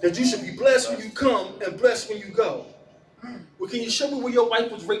 that you should be blessed when you come and blessed when you go? Well, can you show me where your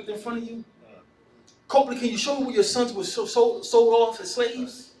wife was raped in front of you? Copeland, can you show me where your sons were sold off as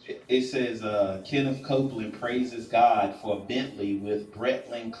slaves? It says Kenneth Copeland praises God for Bentley with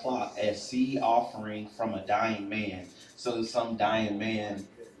Breitling clock as seed offering from a dying man. So some dying man,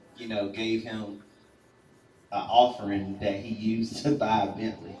 gave him an offering that he used to buy a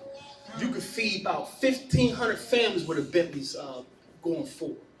Bentley. You could feed about 1,500 families with a Bentley's going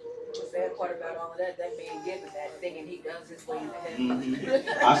forward. The sad part about all of that man giving that thinking he does his way to heaven.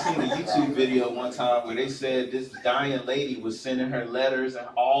 I seen a YouTube video one time where they said this dying lady was sending her letters and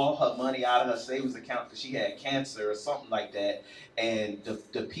all her money out of her savings account because she had cancer or something like that. And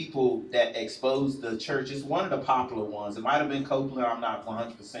the people that exposed the church, is one of the popular ones. It might have been Copeland, I'm not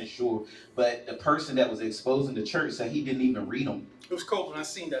 100% sure. But the person that was exposing the church said he didn't even read them. It was Copeland. I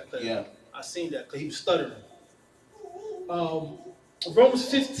seen that thing. Yeah. I seen that because he was stuttering. Romans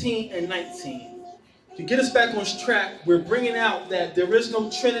 15 and 19. To get us back on track, we're bringing out that there is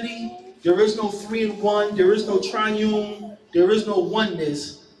no Trinity, there is no 3 in 1, there is no triune, there is no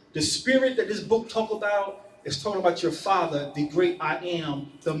oneness. The spirit that this book talks about is talking about your Father, the great I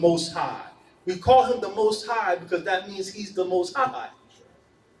am, the Most High. We call him the Most High because that means he's the Most High.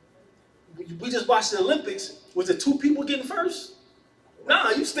 We just watched the Olympics. Was it 2 people getting first?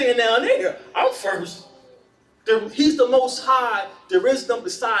 Nah, you staying down there. I'm first. He's the Most High. There is none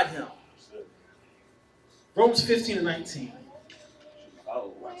beside him. Romans 15 and 19.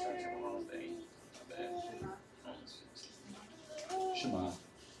 Oh, I turned to the wrong thing. My bad. Shema.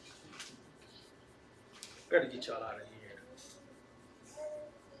 Gotta get y'all out of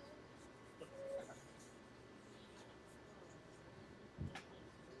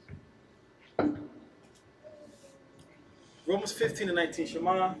here. Romans 15 and 19.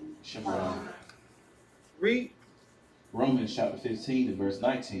 Shema. Shema. Read. Romans chapter 15 and verse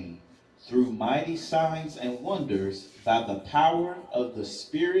 19. Through mighty signs and wonders by the power of the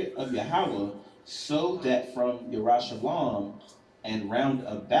Spirit of Yahweh, so that from Yerushalayim and round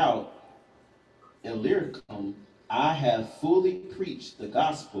about Illyricum I have fully preached the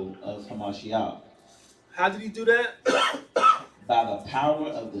gospel of Hamashiach. How did he do that? By the power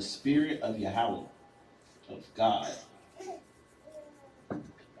of the Spirit of Yahweh, of God.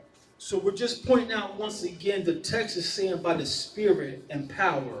 So we're just pointing out once again, the text is saying by the Spirit and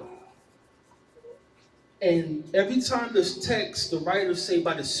power. And every time this text, the writers say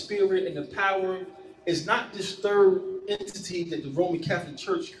by the Spirit and the power, it's not this third entity that the Roman Catholic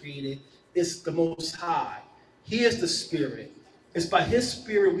Church created. It's the Most High. He is the Spirit. It's by his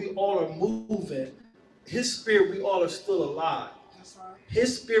Spirit we all are moving. His Spirit we all are still alive.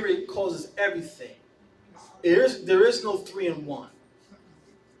 His Spirit causes everything. There is no 3 in 1.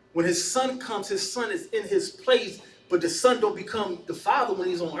 When his Son comes, his Son is in his place, but the Son don't become the Father when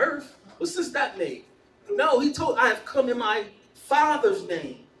he's on earth. What sense that made? No, he told, I have come in my Father's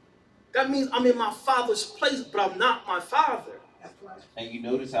name. That means I'm in my Father's place, but I'm not my Father. And you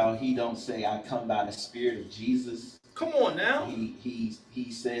notice how he don't say, I come by the Spirit of Jesus. Come on now.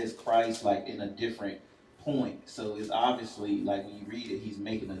 He says Christ like in a different point. So it's obviously, like when you read it, he's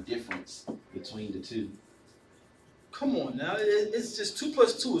making a difference between the two. Come on now. It's just 2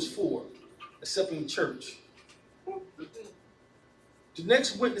 plus 2 is 4, except in church. The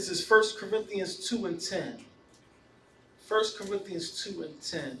next witness is 1 Corinthians 2 and 10. 1 Corinthians 2 and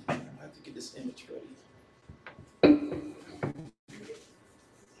 10. I have to get this image ready.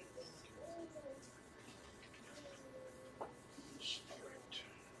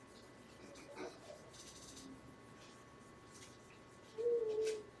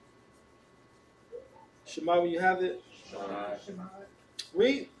 Shema, when you have it.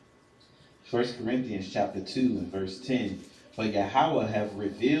 Read. 1 Corinthians chapter 2 and verse 10. For Yahweh have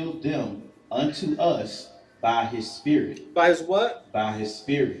revealed them unto us by his Spirit. By his what? By his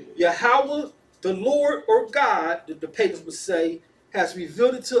Spirit. Yahweh, the Lord or God, the pagans would say, has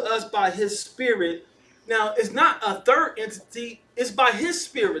revealed it to us by his Spirit. Now, it's not a third entity. It's by his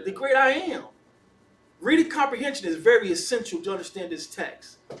Spirit, the great I am. Reading comprehension is very essential to understand this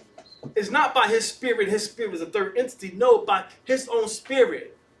text. It's not by his Spirit is a third entity. No, by his own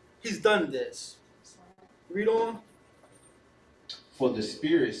Spirit, he's done this. Read on. For the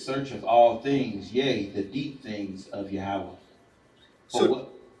Spirit searcheth all things, yea, the deep things of Yahweh. So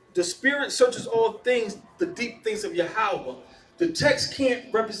the Spirit searches all things, the deep things of Yahweh. The text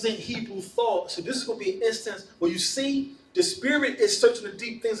can't represent Hebrew thought. So this is going to be an instance where you see the Spirit is searching the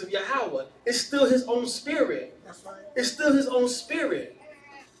deep things of Yahweh. It's still his own Spirit. It's still his own Spirit.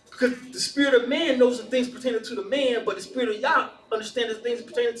 Because the spirit of man knows the things pertaining to the man, but the spirit of Yah understands the things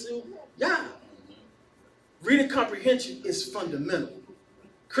pertaining to Yah. Reading comprehension is fundamental.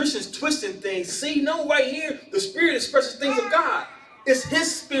 Christians twisting things. See, no, right here, the Spirit expresses things of God. It's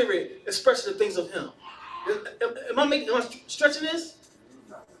his Spirit expressing the things of him. Am I stretching this?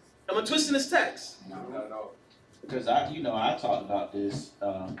 Am I twisting this text? No. Because I talked about this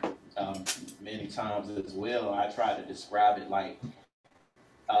many times as well. I try to describe it like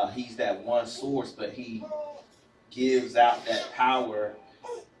he's that one source, but he gives out that power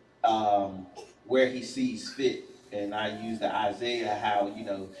where he sees fit. and I use the Isaiah, how, you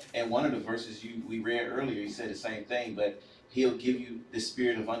know, and one of the verses we read earlier, he said the same thing, but he'll give you the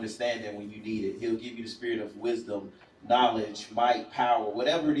spirit of understanding when you need it. He'll give you the spirit of wisdom, knowledge, might, power,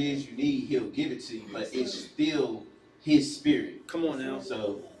 whatever it is you need, he'll give it to you, but it's still his spirit. Come on now.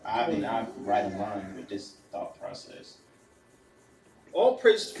 So, I'm right in line with this thought process. All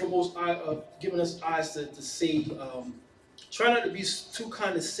praise for Most High, giving us eyes to see. Try not to be too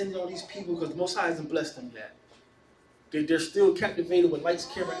condescending on these people, because the Most High hasn't blessed them yet. They're still captivated with lights,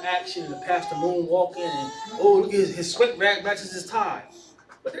 camera, action, and the pastor moonwalking, and oh, look at his sweat rag matches his tie.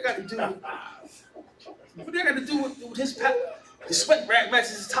 What they got to do? What they got to do with his sweat rag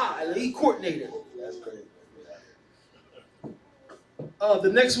matches his tie? And he coordinated. That's crazy.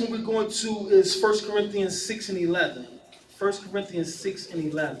 The next one we're going to is 1 Corinthians 6 and 11. 1 Corinthians 6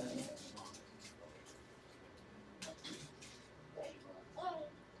 and 11.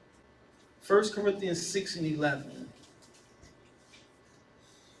 First Corinthians 6 and 11.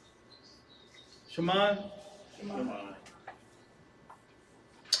 Shimon?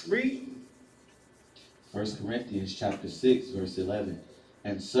 Read. 1 Corinthians chapter 6, verse 11.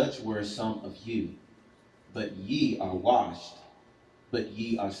 And such were some of you, but ye are washed, but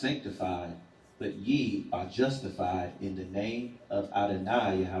ye are sanctified, but ye are justified in the name of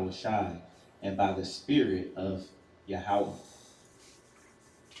Adonai Yahushai, and by the Spirit of Yahweh.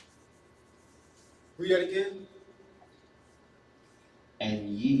 Read that again.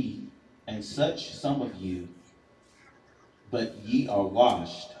 And such some of you, but ye are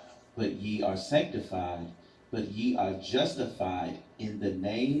washed, but ye are sanctified, but ye are justified in the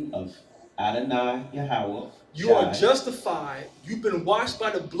name of Adonai Yahweh. You are justified. You've been washed by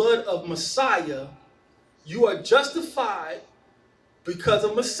the blood of Messiah. You are justified because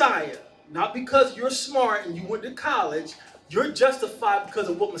of Messiah. Not because you're smart and you went to college. You're justified because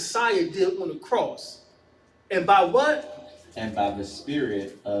of what Messiah did on the cross. And by what? And by the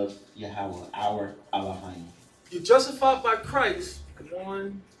Spirit of Yahweh, our Elohim. You're justified by Christ. Come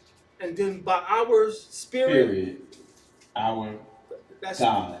on. And then by our Spirit. Our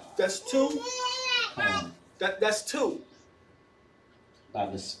God. That's two. That's two. By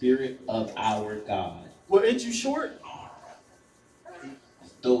the Spirit of our God. Well, ain't you short?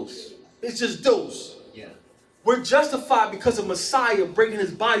 Dos. It's just dos. Yeah. We're justified because of Messiah breaking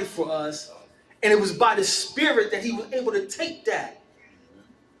his body for us. And it was by the Spirit that he was able to take that.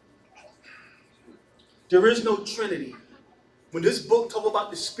 There is no Trinity. When this book talks about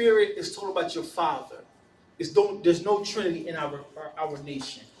the Spirit, it's talking about your Father. There's no Trinity in our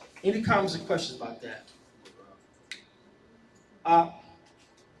nation. Any comments or questions about that?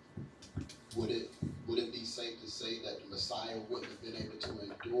 Would it be safe to say that the Messiah wouldn't have been able to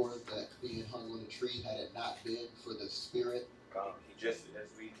endure that being hung on the tree had it not been for the Spirit? That's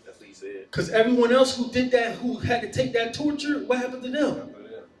what he said. Because everyone else who did that, who had to take that torture, what happened to them?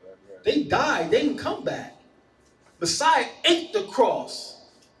 They died. They didn't come back. Messiah ate the cross.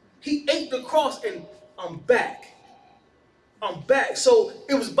 He ate the cross, and I'm back. I'm back. So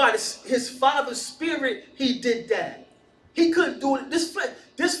it was by his Father's Spirit he did that. He couldn't do it. This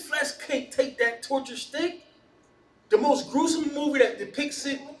flesh can't take that torture stick. The most gruesome movie that depicts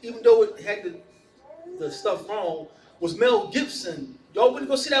it, even though it had the stuff wrong, was Mel Gibson. Y'all wouldn't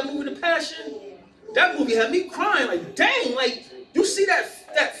go see that movie, The Passion? That movie had me crying. Like, dang, like, you see that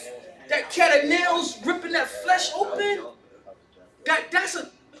cat of nails ripping that flesh open?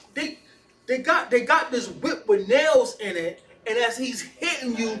 They got this whip with nails in it, and as he's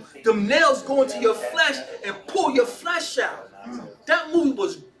hitting you, the nails go into your flesh and pull your flesh out. That movie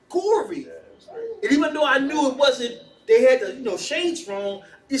was gory. And even though I knew it wasn't, they had the shades wrong,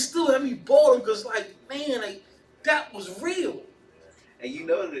 it still had me bawling because, like, man, like, that was real. And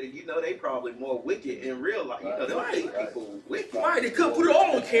they probably more wicked in real life. They make people wicked. Right, they couldn't put it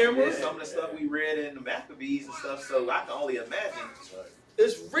all on camera. And some of the stuff we read in the Maccabees and stuff, so I can only imagine.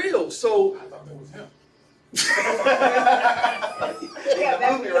 It's real. So I thought that was him. In the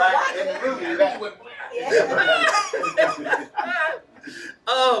movie, right? In the movie,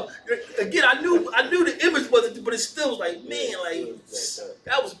 again, I knew the image wasn't, but it still was like, man,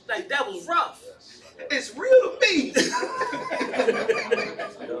 like that was rough. It's real to me.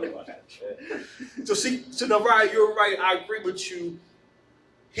 So now, right, you're right. I agree with you.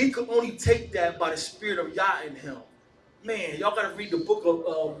 He could only take that by the Spirit of Yah in him. Man, y'all gotta read the book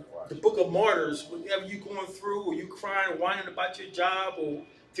of Martyrs. Whenever you going through, or you crying, whining about your job, or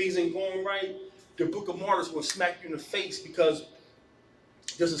things ain't going right, the book of Martyrs will smack you in the face, because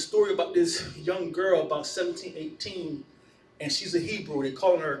there's a story about this young girl, about 17, 18, and she's a Hebrew. They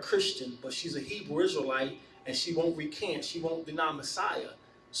calling her a Christian, but she's a Hebrew Israelite, and she won't recant. She won't deny Messiah.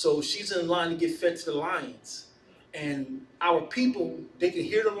 So she's in line to get fed to the lions. And our people, they can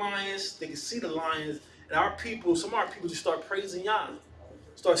hear the lions, they can see the lions, and our people, some of our people just start praising Yah,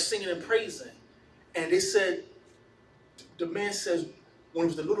 start singing and praising. And they said, the man says, when it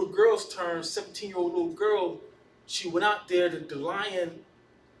was the little girl's turn, 17-year-old little girl, she went out there, the lion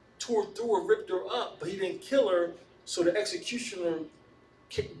tore through her, ripped her up, but he didn't kill her, so the executioner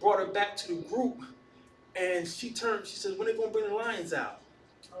brought her back to the group, and she turned, she said, when are they gonna bring the lions out?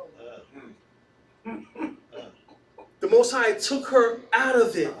 The Most High took her out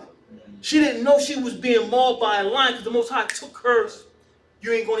of it. She didn't know she was being mauled by a lion because the Most High took her.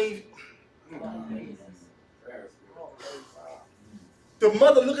 You ain't gonna even. The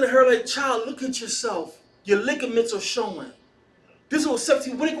mother looking at her like, child, look at yourself. Your ligaments are showing. This was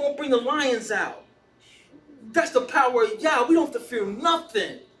 17. When are they gonna bring the lions out? That's the power of Yah. We don't have to fear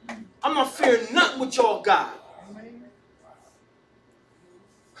nothing. I'm not fearing nothing what y'all got.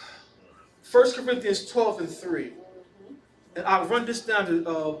 1 Corinthians 12:3. And I'll run this down to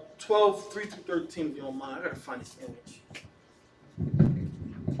 12:3-13 if you don't mind. I gotta find this image.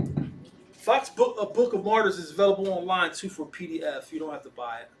 Fox book, A Book of Martyrs, is available online too for PDF. You don't have to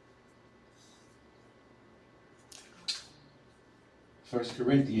buy it. 1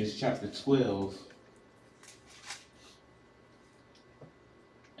 Corinthians chapter 12.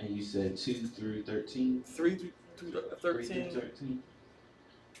 And you said 2-13? 3-13.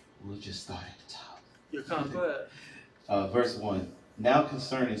 We'll just start at the top. Your comment, go ahead. Verse 1. Now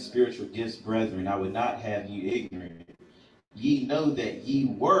concerning spiritual gifts, brethren, I would not have you ignorant. Ye know that ye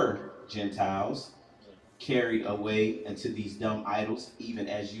were Gentiles, carried away unto these dumb idols, even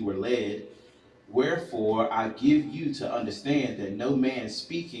as you were led. Wherefore I give you to understand that no man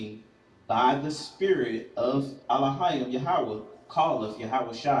speaking by the Spirit of Elohim Yahweh calleth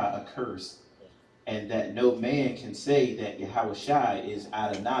Yahweh Shai accursed, and that no man can say that Yahweh Shai is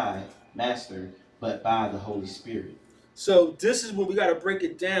Adonai, Master, but by the Holy Spirit. So this is where we got to break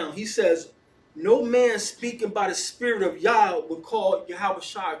it down. He says, no man speaking by the Spirit of Yah would call Yahweh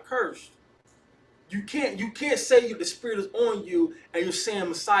Shai accursed. You can't say the Spirit is on you and you're saying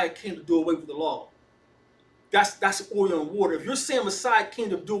Messiah came to do away with the law. That's oil and water. If you're saying Messiah came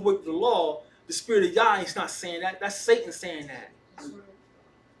to do away with the law, the Spirit of Yah is not saying that. That's Satan saying that.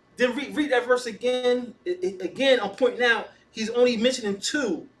 Then read that verse again. Again, I'm pointing out he's only mentioning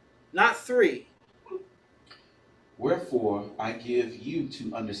 2, not 3. Wherefore I give you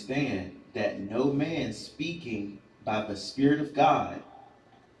to understand that no man speaking by the Spirit of God,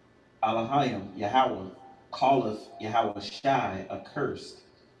 Elohim Yahweh, calleth Yahweh Shai accursed,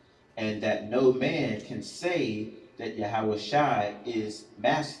 and that no man can say that Yahweh Shai is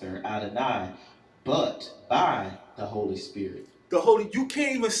Master Adonai, but by the Holy Spirit. You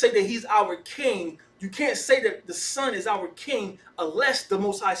can't even say that he's our king. You can't say that the Son is our king unless the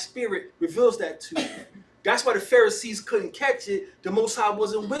Most High Spirit reveals that to you. That's why the Pharisees couldn't catch it. The Most High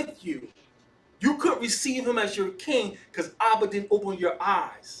wasn't with you. You couldn't receive him as your king because Abba didn't open your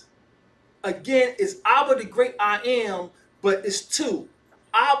eyes. Again, it's Abba the great I am, but it's 2.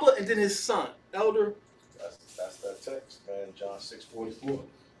 Abba and then his son. Elder? That's that text, man. John 6:44.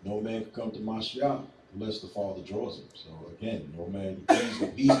 No man can come to Mashiach unless the Father draws him. So again, no man,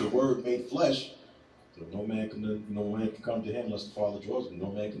 he's the Word made flesh. So no man can come to him unless the Father draws him.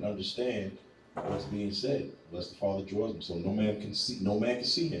 No man can understand what's being said unless the Father draws him. So no man can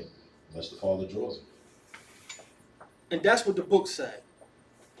see him unless the Father draws him. And that's what the book said.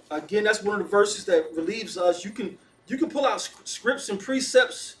 Again, that's one of the verses that relieves us. You can pull out scripts and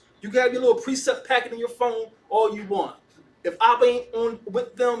precepts. You can have your little precept packet in your phone all you want. If Abba ain't on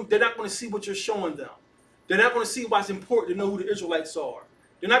with them, they're not going to see what you're showing them. They're not going to see why it's important to know who the Israelites are.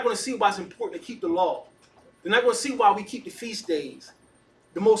 They're not going to see why it's important to keep the law. They're not going to see why we keep the feast days.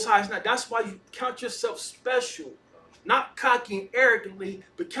 The Most High is not. That's why you count yourself special. Not cocky and arrogantly,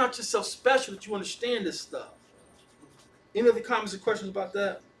 but count yourself special that you understand this stuff. Any other comments or questions about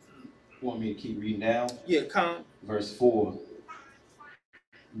that? You want me to keep reading down? Yeah, come. Verse 4.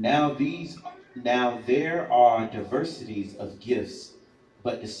 Now there are diversities of gifts,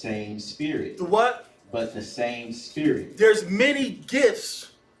 but the same Spirit. The what? But the same Spirit. There's many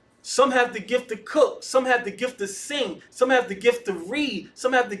gifts. Some have the gift to cook. Some have the gift to sing. Some have the gift to read.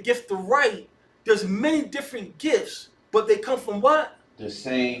 Some have the gift to write. There's many different gifts, but they come from what? The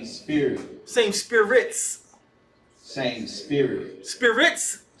same Spirit. Same spirits. Same Spirit.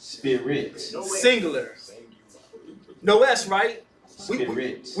 Spirits. Spirit. Singular. No S, right?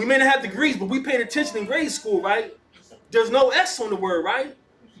 Spirit. We may not have degrees, but we paid attention in grade school, right? There's no S on the word, right?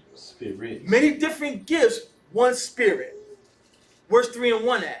 Spirit. Many different gifts, one Spirit. Where's 3 and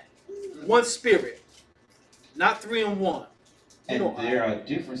 1 at? One Spirit. Not 3 and 1. And there are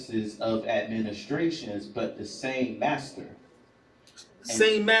differences of administrations, but the same master.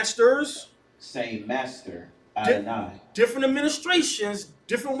 Same masters. Same master, Adonai. Different administrations,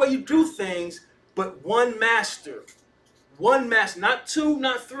 different way you do things, but one master. One master, not two,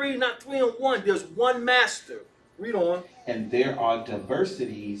 not three and one. There's one master. Read on. And there are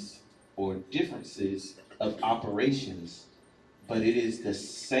diversities or differences of operations, but it is the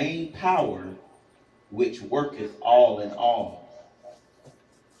same power which worketh all in all.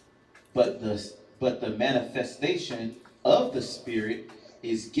 But the manifestation of the Spirit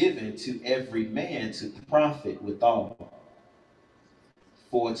is given to every man to profit withal.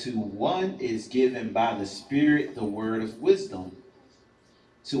 For to one is given by the Spirit the word of wisdom,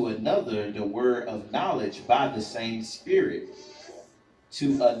 to another the word of knowledge by the same Spirit,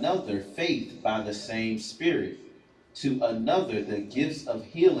 to another faith by the same Spirit, to another the gifts of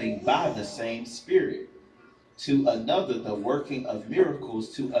healing by the same Spirit, to another the working of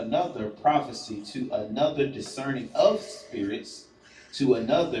miracles, to another prophecy, to another discerning of spirits, to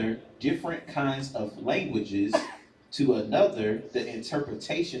another different kinds of languages, to another the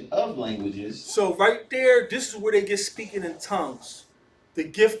interpretation of languages. So right there, this is where they get speaking in tongues, the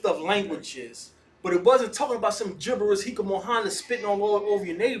gift of languages. But it wasn't talking about some gibberish Hika Mohana spitting all over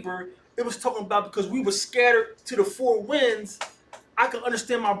your neighbor. It was talking about because we were scattered to the four winds, I can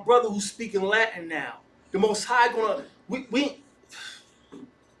understand my brother who's speaking Latin now. The Most High gonna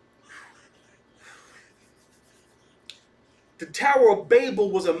the Tower of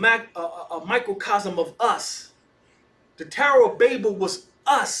Babel was a microcosm of us. The Tower of Babel was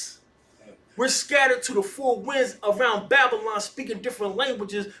us. We're scattered to the four winds around Babylon, speaking different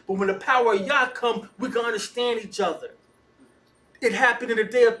languages. But when the power of Yah come, we can understand each other. It happened in the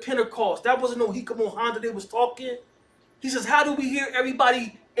day of Pentecost. That wasn't no Hika Mohana they was talking. He says, how do we hear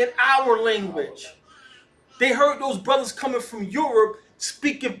everybody in our language? They heard those brothers coming from Europe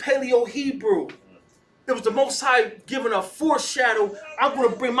speaking Paleo-Hebrew. It was the Most High giving a foreshadow. I'm going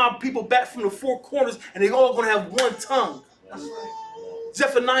to bring my people back from the four corners, and they're all going to have one tongue.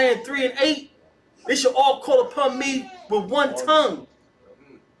 Zephaniah 3:8, they should all call upon me with one tongue.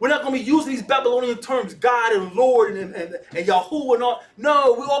 We're not going to be using these Babylonian terms, God and Lord and Yahuwah and all.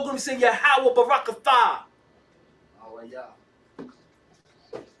 No, we're all going to be saying Yahweh Barakatah.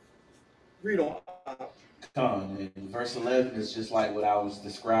 Read on. And verse 11 is just like what I was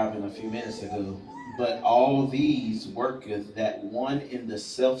describing a few minutes ago. But all these worketh that one in the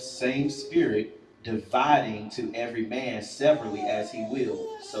self same Spirit, dividing to every man severally as he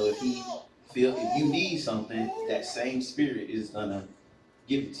will. So if you need something, that same Spirit is gonna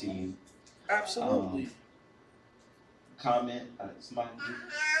give it to you. Absolutely. Comment, somebody?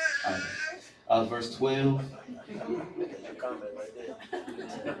 Verse 12.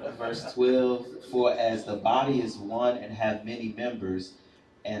 Verse 12, for as the body is one and have many members,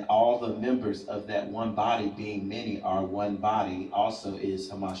 and all the members of that one body being many are one body, also is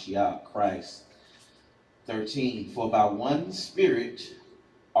Hamashiach, Christ. 13, for by one Spirit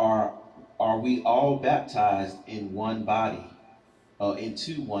are we all baptized in one body,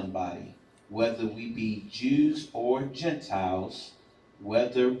 into one body, whether we be Jews or Gentiles,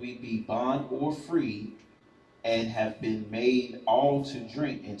 whether we be bond or free, and have been made all to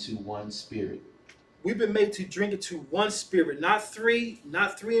drink into one Spirit. We've been made to drink into one Spirit, not three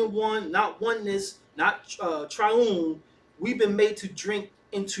in one, not oneness, not triune. We've been made to drink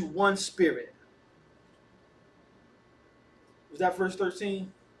into one Spirit. Was that verse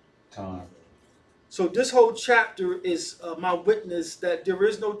 13? Come. So this whole chapter is my witness that there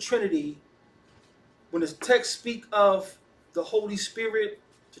is no Trinity. When the text speak of the Holy Spirit,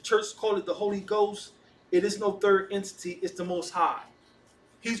 the church call it the Holy Ghost. It is no third entity. It's the Most High.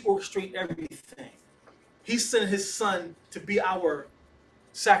 He's orchestrating everything. He sent his son to be our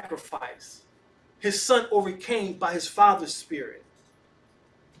sacrifice. His son overcame by his Father's Spirit.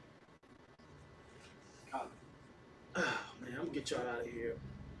 Oh, man, I'm going to get y'all out of here.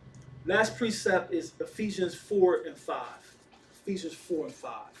 Last precept is Ephesians 4 and 5. Ephesians 4 and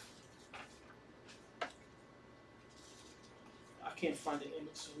 5. I can't find the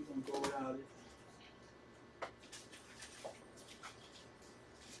image, so we're going to go without it.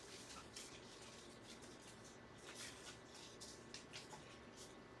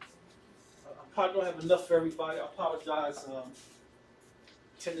 I probably don't have enough for everybody. I apologize.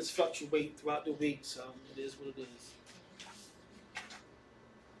 Attendance fluctuate throughout the week, so it is what it is.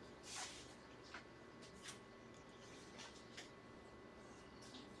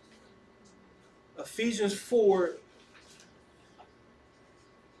 Ephesians 4,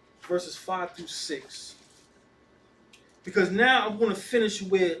 verses 5 through 6. Because now I'm going to finish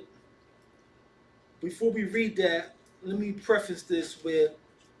with, before we read that, let me preface this with,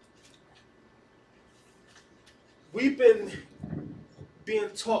 we've been being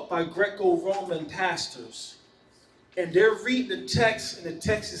taught by Greco-Roman pastors, and they're reading the text, and the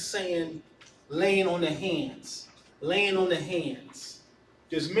text is saying, laying on the hands, laying on the hands.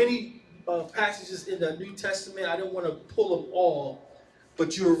 There's many passages in the New Testament, I don't want to pull them all,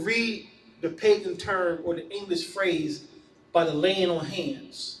 but you'll read the pagan term or the English phrase by the laying on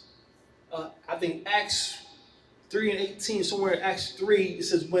hands. I think Acts 3 and 18, somewhere in Acts 3, it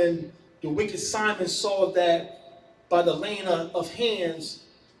says when the wicked Simon saw that by the laying of hands,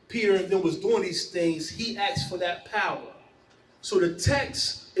 Peter and them was doing these things, he asked for that power. So the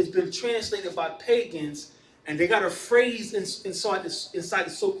text has been translated by pagans, and they got a phrase inside the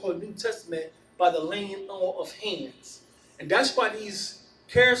so-called New Testament by the laying on of hands. And that's why these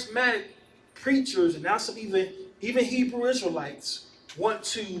charismatic preachers, and now some even Hebrew Israelites, want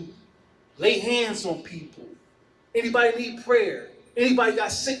to lay hands on people. Anybody need prayer? Anybody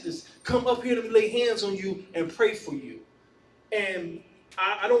got sickness? Come up here, let me lay hands on you and pray for you. And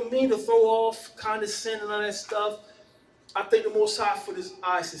I don't mean to throw off condescending and all that stuff. I think the Most High for his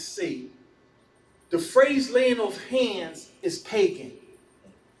eyes to see. The phrase laying of hands is pagan.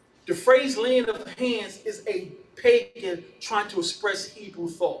 The phrase laying of hands is a pagan trying to express Hebrew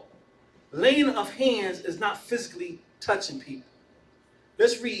thought. Laying of hands is not physically touching people.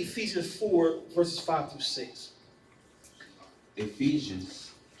 Let's read Ephesians 4, verses 5 through 6.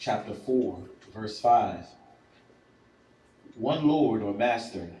 Ephesians chapter 4, verse 5. One Lord or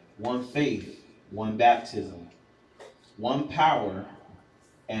Master, one faith, one baptism, one power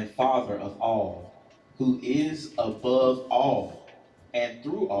and Father of all, who is above all and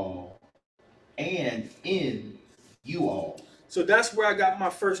through all and in you all. So that's where I got my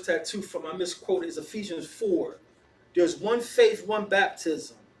first tattoo from. I misquoted. It's Ephesians 4. There's one faith, one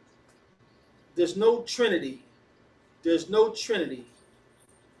baptism. There's no Trinity. There's no Trinity.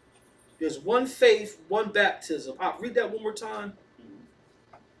 There's one faith, one baptism. I'll read that one more time.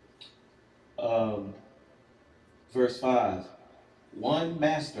 Verse 5. One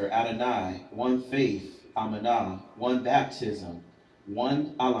Master, Adonai, one faith, Amanah, one baptism,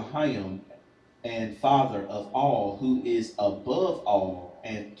 one Elohim, and Father of all, who is above all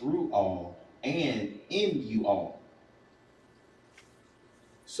and through all and in you all.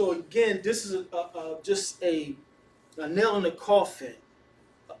 So again, this is just a nail in the coffin,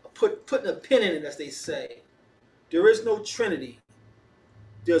 putting a pin in it, as they say. There is no Trinity.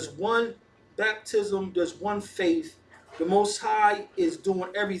 There's one baptism, there's one faith. The Most High is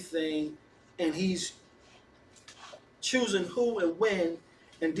doing everything, and he's choosing who and when.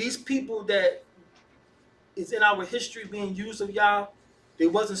 And these people that is in our history being used of Yah, they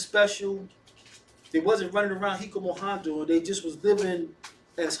wasn't special. They wasn't running around Hikomohando. They just was living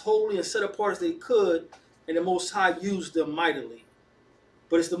as holy and set apart as they could, and the Most High used them mightily.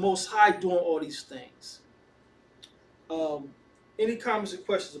 But it's the Most High doing all these things. Any comments or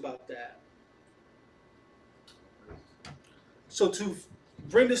questions about that? So to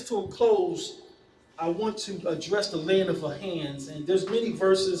bring this to a close, I want to address the laying of the hands. And there's many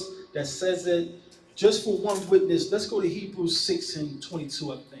verses that says it. Just for one witness, let's go to Hebrews 6 and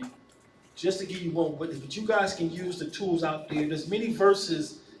 22, I think. Just to give you one witness. But you guys can use the tools out there. There's many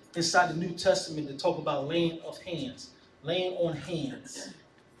verses inside the New Testament that talk about laying of hands. Laying on hands.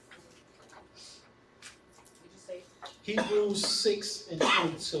 Hebrews 6 and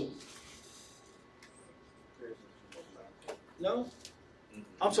 22. No?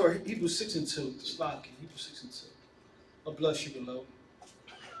 I'm sorry, Hebrews 6 and 2. The slide key, Hebrews 6 and 2. Oh, bless you, below.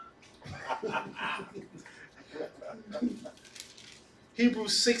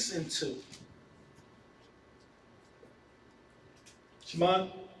 Hebrews 6 and 2. Shimon?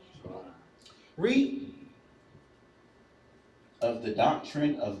 Read. Of the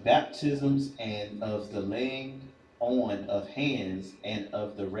doctrine of baptisms and of the laying on of hands and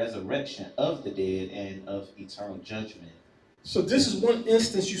of the resurrection of the dead and of eternal judgment. So this is one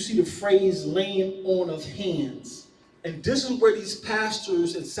instance you see the phrase laying on of hands. And this is where these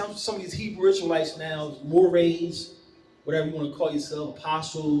pastors and some of these Hebrew Israelites now, mores, whatever you want to call yourself,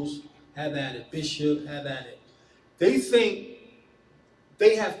 apostles, have at it, bishop, have at it. They think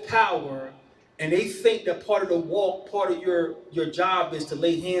they have power, and they think that part of the walk, part of your job is to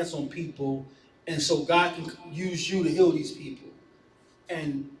lay hands on people, and so God can use you to heal these people.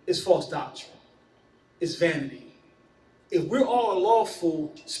 And it's false doctrine. It's vanity. If we're all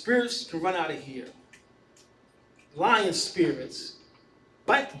lawful, spirits can run out of here. Lying spirits,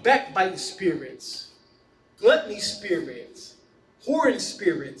 backbiting spirits, gluttony spirits, whoring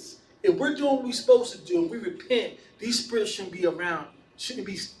spirits. If we're doing what we're supposed to do and we repent, these spirits shouldn't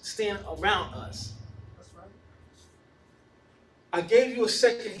be staying around us. That's right. I gave you a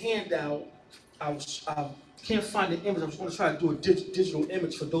second handout. I can't find the image. I was going to try to do a digital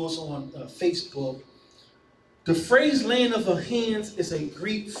image for those on Facebook. The phrase laying of the hands is a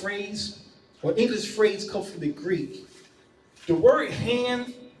Greek phrase, or English phrase comes from the Greek. The word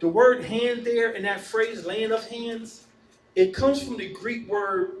hand there in that phrase, laying of hands, it comes from the Greek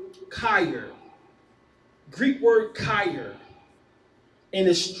word kair. Greek word kair. And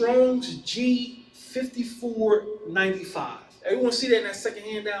the Strong's G5495. Everyone see that in that second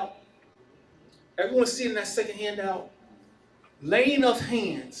handout? Everyone see it in that second handout? Laying of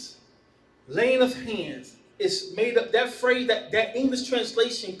hands. Laying of hands. It's made up, that phrase, that English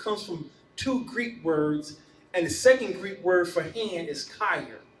translation comes from two Greek words, and the second Greek word for hand is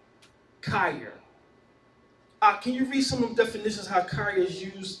kair. Kair. Can you read some of the definitions how kair is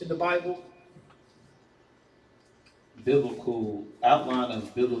used in the Bible? Biblical outline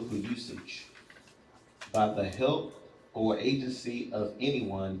of biblical usage. By the help or agency of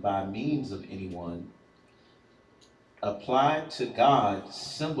anyone, by means of anyone, applied to God,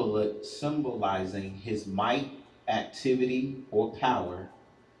 symbolizing his might, activity, or power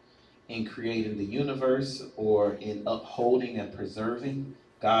in creating the universe or in upholding and preserving.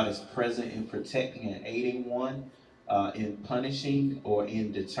 God is present in protecting and aiding one, in punishing or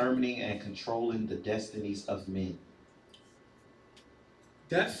in determining and controlling the destinies of men.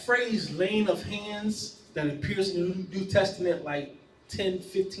 That phrase, laying of hands, that appears in the New Testament like 10,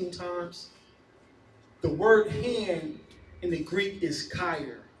 15 times, the word hand in the Greek is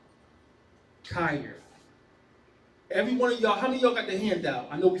kair. Kair. Every one of y'all, how many of y'all got the handout?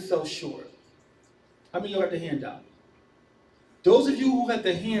 I know we fell short. How many of y'all got the handout? Those of you who got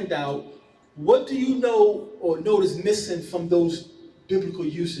the handout, what do you know or notice missing from those biblical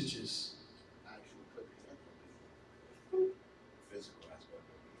usages?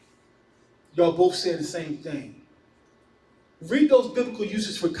 Y'all both saying the same thing. Read those biblical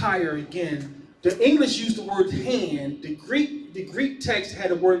uses for kair again. The English used the word hand. The Greek text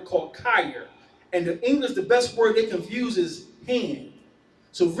had a word called kair. And the English, the best word they can use is hand.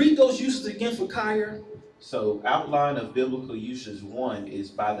 So read those uses again for kair. So outline of biblical uses, 1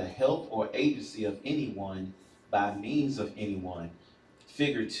 is by the help or agency of anyone, by means of anyone.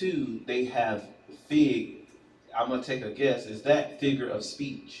 Figure 2, they have I'm going to take a guess, is that figure of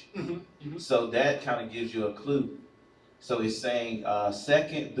speech? So that kind of gives you a clue. So it's saying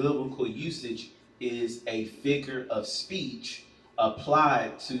second biblical usage is a figure of speech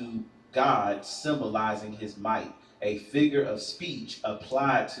applied to God, symbolizing his might. A figure of speech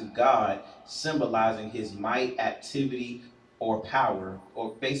applied to God, symbolizing his might, activity, or power,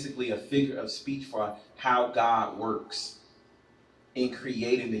 or basically a figure of speech for how God works in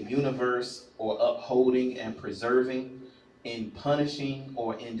creating the universe or upholding and preserving, in punishing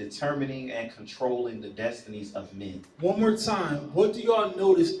or in determining and controlling the destinies of men. One more time, what do y'all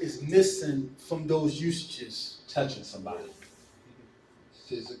notice is missing from those usages? Touching somebody.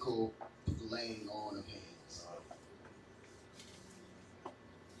 Physical laying on of hands.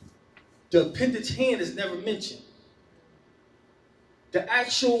 The appendage hand is never mentioned. The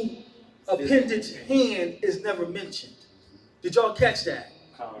actual appendage hand is never mentioned. Did y'all catch that?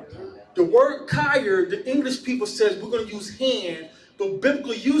 The word kair, the English people says we're going to use hand, but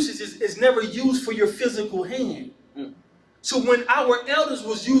biblical usage is never used for your physical hand. So when our elders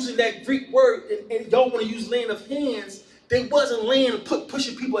was using that Greek word, and y'all want to use laying of hands, they wasn't laying,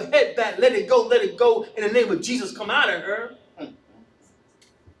 pushing people's head back, let it go, in the name of Jesus, come out of her. That's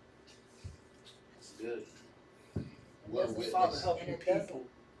good. One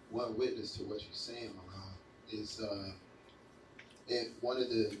witness to what you're saying, Marah, is one of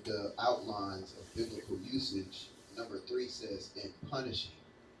the outlines of biblical usage, number 3 says, in punishing.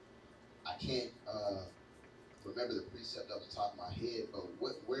 I can't remember the precept off the top of my head, but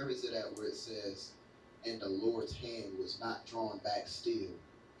where is it at where it says, and the Lord's hand was not drawn back still?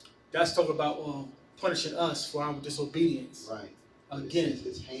 That's talking about punishing us for our disobedience. Right. Again.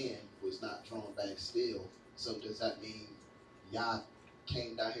 His hand was not drawn back still. So does that mean Yah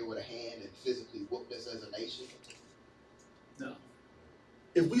came down here with a hand and physically whooped us as a nation? No.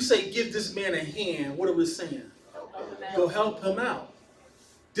 If we say give this man a hand, what are we saying? Go help him out.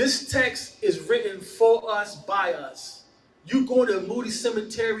 This text is written for us, by us. You go to Moody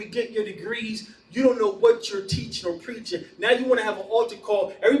Cemetery, get your degrees. You don't know what you're teaching or preaching. Now you want to have an altar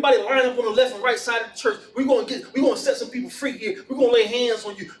call. Everybody line up on the left and right side of the church. We're going to set some people free here. We're going to lay hands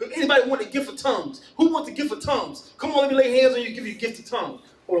on you. Anybody want the gift of tongues? Who wants the gift of tongues? Come on, let me lay hands on you, give you a gift of tongues.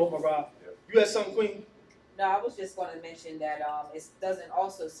 Hold on, Marah. You had something, Queen? No, I was just going to mention that it doesn't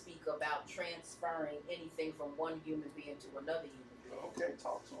also speak about transferring anything from one human being to another human being. Okay,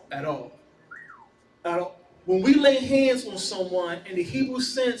 talk to him. At all. At all. When we lay hands on someone, in the Hebrew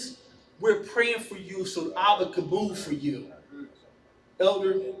sense, we're praying for you so Abba can move for you.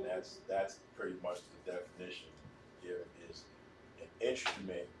 Elder? And that's pretty much the definition. There is an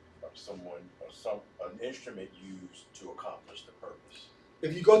instrument of an instrument used to accomplish the purpose.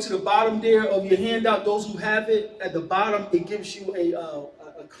 If you go to the bottom there of your handout, those who have it, at the bottom, it gives you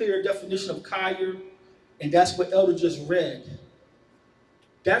a clear definition of Kair, and that's what Elder just read.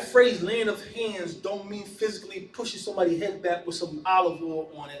 That phrase, laying of hands, don't mean physically pushing somebody's head back with some olive oil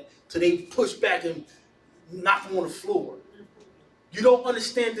on it till they push back and knock them on the floor. You don't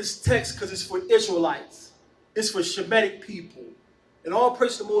understand this text because it's for Israelites. It's for Shemitic people. And all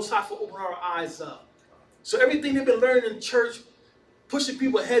praise to the Most High for opening our eyes up. So everything they've been learning in church, pushing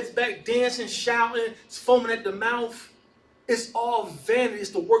people's heads back, dancing, shouting, foaming at the mouth, it's all vanity. It's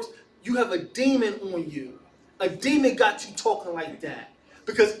the works. You have a demon on you. A demon got you talking like that.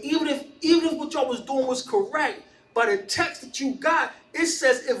 Because even if what y'all was doing was correct, by the text that you got, it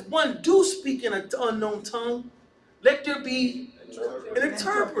says if one do speak in an unknown tongue, let there be an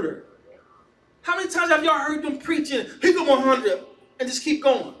interpreter. How many times have y'all heard them preaching, he go 100, and just keep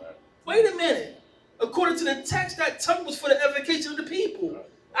going? Wait a minute. According to the text, that tongue was for the edification of the people.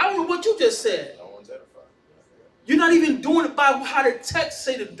 I don't know what you just said. No one's edified. You're not even doing it by how the text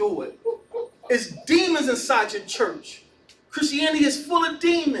say to do it. It's demons inside your church. Christianity is full of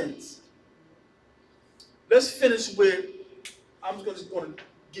demons. Let's finish with, I'm just going to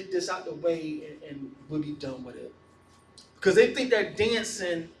get this out the way and we'll be done with it. Because they think that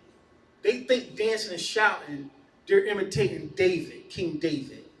dancing and shouting, they're imitating David, King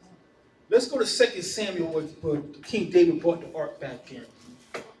David. Let's go to 2 Samuel where King David brought the ark back in.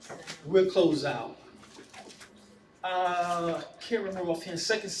 We'll close out. Can't remember offhand.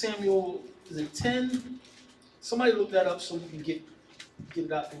 2 Samuel, is it 10? Somebody look that up so we can get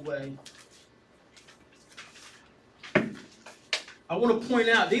it out the way. I want to point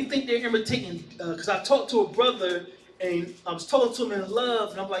out, they think they're imitating, because I talked to a brother and I was talking to him in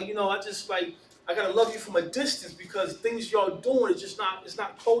love, and I'm like, I gotta love you from a distance because things y'all doing is just not, it's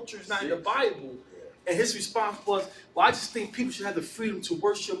not culture, it's not in the Bible. And his response was, well, I just think people should have the freedom to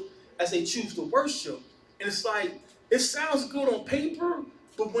worship as they choose to worship. And it's like, it sounds good on paper,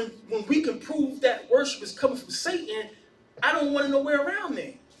 but when we can prove that worship is coming from Satan, I don't want to know where around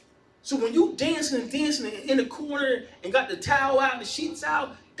me. So when you dancing in the corner and got the towel out, the sheets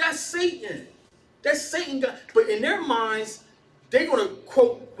out, that's Satan. That's Satan. But in their minds, they're going to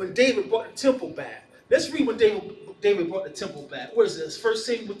quote when David brought the temple back. Let's read when David brought the temple back. What is this? 1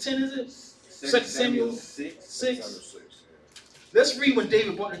 Samuel 10, is it? 2 Samuel 6. Let's read when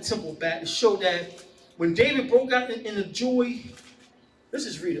David brought the temple back to show that when David broke out in the joy. Let's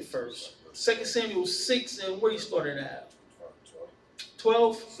just read it first. 2 Samuel 6, and where he started at?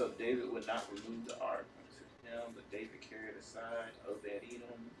 12. So David would not remove the ark unto him, but David carried aside Obed-Edom.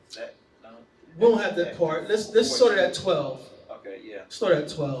 Is that no? We don't have that part. Let's start it at 12. Okay, yeah. Start at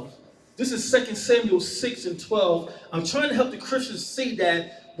 12. This is 2 Samuel 6 and 12. I'm trying to help the Christians see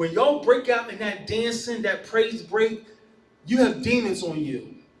that when y'all break out in that dancing, that praise break, you have demons on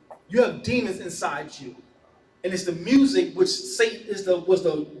you. You have demons inside you. And it's the music, which Satan was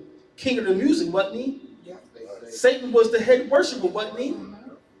the king of the music, wasn't he? Yeah. Satan was the head worshiper, wasn't he?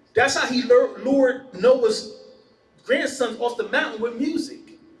 That's how he lured Noah's grandsons off the mountain with music.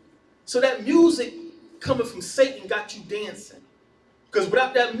 So that music coming from Satan got you dancing. Because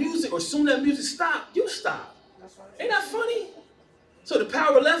without that music, or soon that music stopped, you stop. Ain't that funny? So the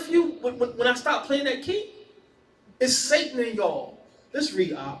power left you when I stopped playing that key? It's Satan in y'all. Let's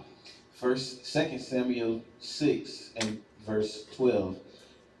read out. 2 Samuel 6 and verse 12.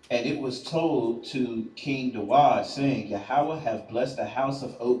 And it was told to King Dawid, saying, Yahweh hath blessed the house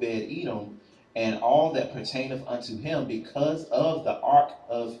of Obed-Edom and all that pertaineth unto him because of the ark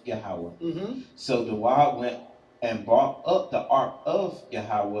of Yahweh. Mm-hmm. So Dawid went and brought up the ark of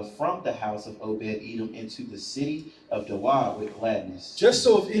Yahweh from the house of Obed-Edom into the city of Dawid with gladness. Just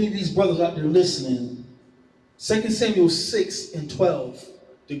so if any of these brothers out there listening, 2 Samuel 6 and 12,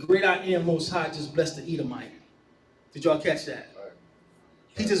 the great I am most high just blessed the Edomite. Did y'all catch that?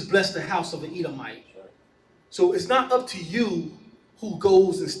 He just blessed the house of an Edomite. So it's not up to you who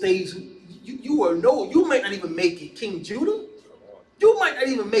goes and stays. You might not even make it. King Judah, you might not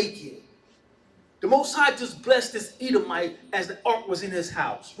even make it. The Most High just blessed this Edomite as the ark was in his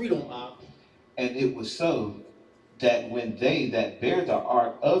house. Read on, Bob. And it was so that when they that bare the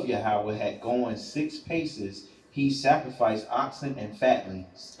ark of Yahweh had gone 6 paces, he sacrificed oxen and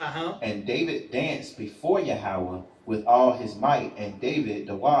fatlings. And David danced before Yahweh with all his might. And David,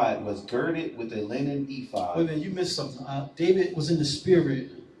 Dawid, was girded with a linen ephod. Wait a minute, you missed something. David was in the spirit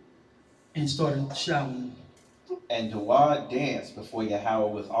and started shouting. And Dawid danced before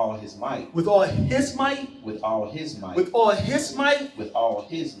Yahweh with all his might. With all his might? With all his might. With all his might? With all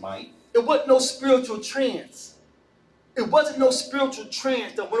his might. It wasn't no spiritual trance. It wasn't no spiritual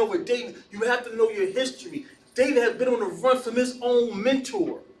trance that went over David. You have to know your history. David had been on the run from his own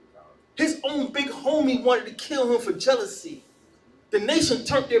mentor. His own big homie wanted to kill him for jealousy. The nation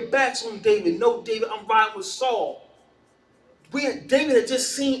turned their backs on David. No, David, I'm riding with Saul. David had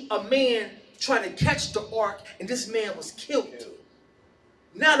just seen a man try to catch the ark, and this man was killed.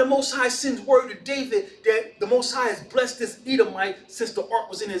 Now the Most High sends word to David that the Most High has blessed this Edomite since the ark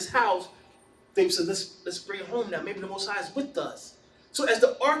was in his house. David said, let's bring it home now. Maybe the Most High is with us. So as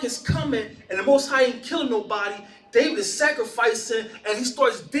the ark is coming and the Most High ain't killing nobody, David is sacrificing and he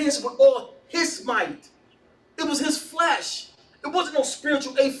starts dancing with all his might. It was his flesh. It wasn't no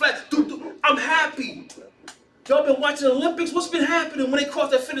spiritual flesh. Dude, I'm happy. Y'all been watching the Olympics? What's been happening when they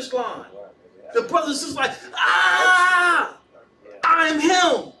cross that finish line? The brothers and sisters like, I'm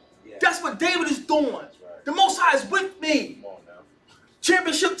him. That's what David is doing. The Most High is with me.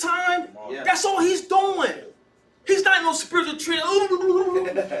 Championship time, that's all he's doing. He's not in no spiritual trend.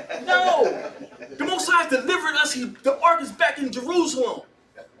 No. The Most High has delivered us. The ark is back in Jerusalem.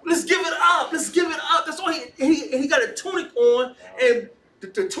 Let's give it up. Let's give it up. That's all he got a tunic on, and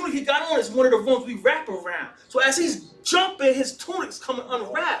the tunic he got on is one of the ones we wrap around. So as he's jumping, his tunic's coming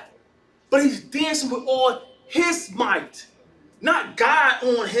unwrapped. But he's dancing with all his might, not God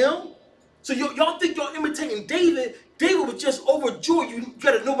on him. So y'all think y'all imitating David. David was just overjoyed. You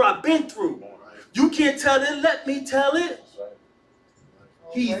gotta know what I've been through. You can't tell it, let me tell it.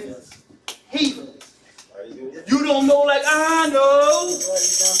 Heathens. Heathens. You don't know like I know.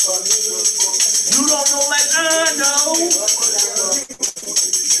 You don't know like I know.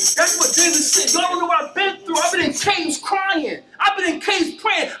 That's what David said. Y'all don't know what I've been through. I've been in caves crying. I've been in caves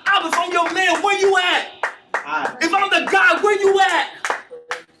praying. If I'm your man, where you at? If I'm the guy, where you at?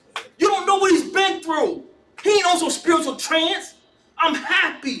 You don't know what he's been through. He ain't on some spiritual trance. I'm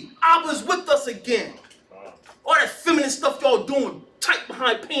happy. Abba's with us again. All that feminine stuff y'all doing, tight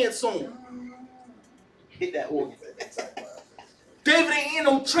behind pants on. Hit that organ. David ain't in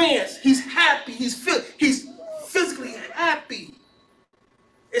no trance. He's happy. He's physically happy.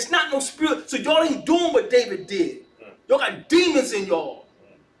 It's not no spirit. So y'all ain't doing what David did. Y'all got demons in y'all.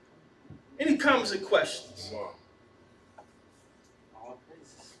 Any comments or questions?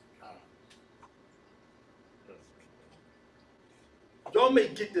 Y'all may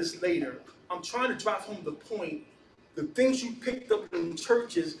get this later. I'm trying to drive home the point. The things you picked up in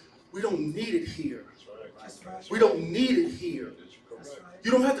churches, we don't need it here. We don't need it here.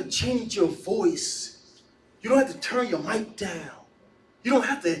 You don't have to change your voice. You don't have to turn your mic down. You don't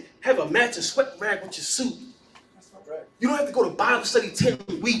have to have a matching sweat rag with your suit. You don't have to go to Bible study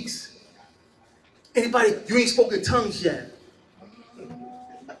 10 weeks. Anybody, you ain't spoken tongues yet.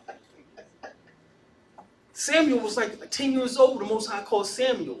 Samuel was like 10 years old, the Most High called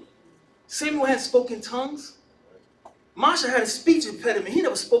Samuel. Samuel had spoken tongues. Masha had a speech impediment. He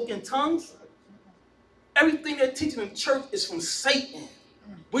never spoke in tongues. Everything they're teaching in church is from Satan.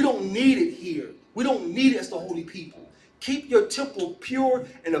 We don't need it here. We don't need it as the holy people. Keep your temple pure,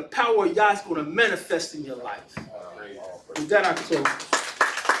 and the power of Yah is going to manifest in your life. With that, I close.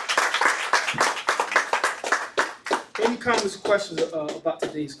 Any comments or questions about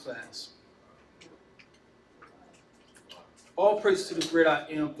today's class? All praise to the great I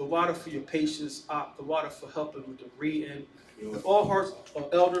am, the water for your patience, the water for helping with the reading. With all hearts,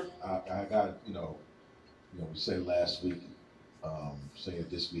 Elder. I got, we said last week, saying it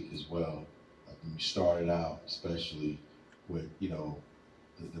this week as well. When we started out, especially with, the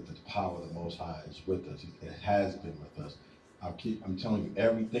power of the Most High is with us. It has been with us. I'm telling you,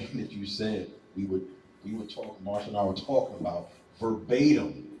 everything that you said, we would talk, Marsha and I were talking about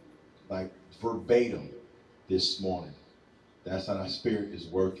verbatim, this morning. That's how our spirit is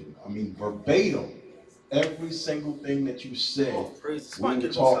working. I mean, verbatim, every single thing that you said, we were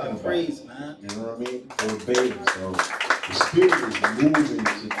talking about. Praise, man. You know what I mean? Verbatim. So the spirit is moving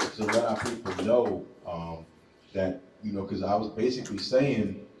to let our people know that, because I was basically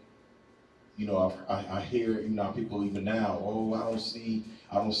saying, I hear, people even now, I don't see,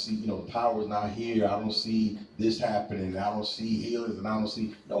 the power is not here. I don't see this happening. I don't see healings, and I don't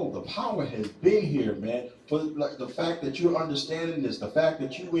see. No, the power has been here, man. For like the fact that you're understanding this, the fact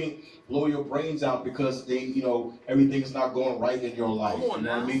that you ain't blow your brains out because everything's not going right in your life. You know what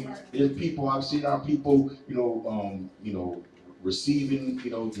I mean? There's people, I've seen our people, receiving,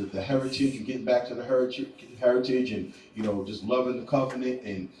 the heritage and getting back to the heritage and, just loving the covenant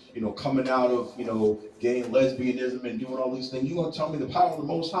and, coming out of, gay and lesbianism and doing all these things. You gonna tell me the power of the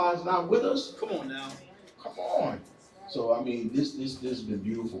Most High is not with us? Come on now. Come on. So I mean, this has been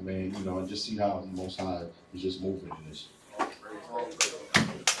beautiful, man. You know, and just see how the Most High is just moving in this.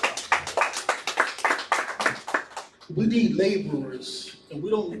 We need laborers, and we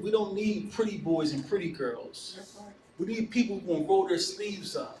don't need pretty boys and pretty girls. We need people who gonna roll their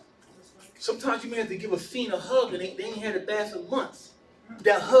sleeves up. Sometimes you may have to give a fiend a hug, and they ain't had a bath in months.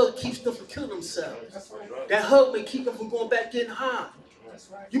 That hug keeps them from killing themselves. That hug may keep them from going back getting high.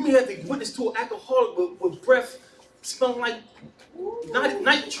 You may have to witness to an alcoholic with breath smelling like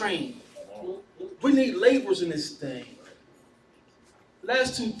night train. We need laborers in this thing.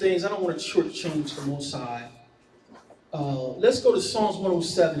 Last two things, I don't want to shortchange the Most High. Let's go to Psalms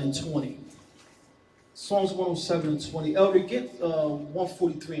 107 and 20. Psalms 107 and 20. Elder, get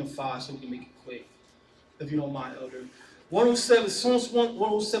 143 and 5 so we can make it quick. If you don't mind, Elder. 107, Psalms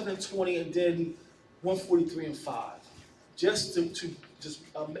 107 and 20, and then 143 and 5. Just to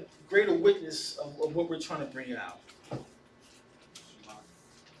greater witness of what we're trying to bring out.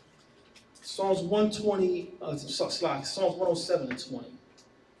 Psalms 120, Psalms 107 and 20.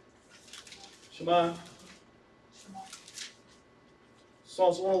 Shema.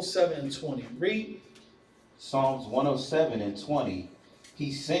 Psalms 107 and 20. Read. Psalms 107 and 20.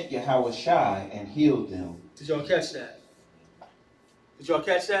 He sent Yahweh Shai and healed them. Did y'all catch that? Did y'all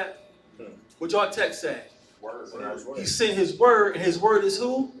catch that? What y'all text say? He sent his word, and his word is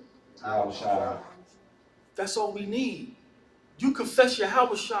who? Yahweh Shai. That's all we need. You confess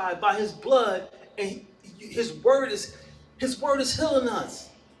Yahweh Shai by his blood, and his word is healing us.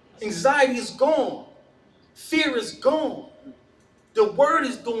 Anxiety is gone. Fear is gone. The word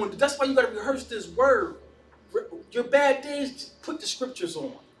is doing. That's why you got to rehearse this word. Your bad days, put the scriptures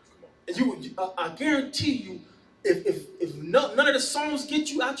on. And I guarantee you, if none of the songs get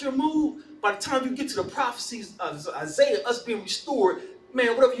you out your mood, by the time you get to the prophecies of Isaiah, us being restored,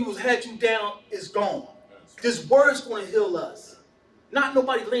 man, whatever had you down is gone. This word's going to heal us. Not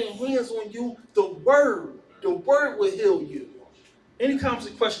nobody laying hands on you. The word will heal you. Any comments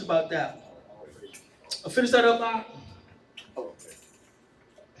or questions about that? I'll finish that up, Bob.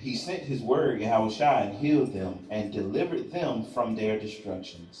 He sent his word, Yahweh Shai, and healed them and delivered them from their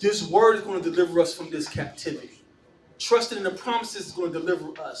destructions. This word is going to deliver us from this captivity. Trusting in the promises is going to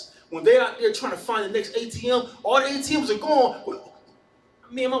deliver us. When they're out there trying to find the next ATM, all the ATMs are gone.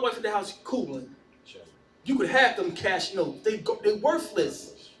 Me and my wife at the house cooling. You could have them cash notes. They're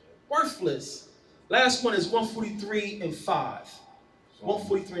worthless. Worthless. Last one is 143 and 5.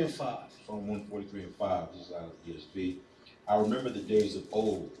 143 and 5. Psalm 143 and 5. This is out of ESV. I remember the days of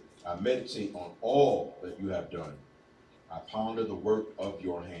old. I meditate on all that you have done. I ponder the work of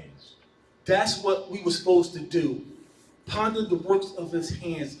your hands. That's what we were supposed to do. Ponder the works of his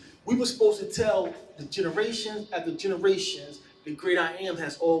hands. We were supposed to tell the generations after generations the great I am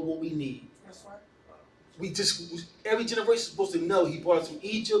has all what we need. That's right. Every generation is supposed to know he brought us from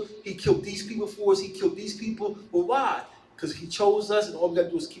Egypt. He killed these people for us. He killed these people. Well, why? Because he chose us, and all we got to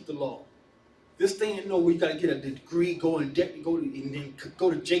do is keep the law. This thing ain't no where you got to get a degree, go and then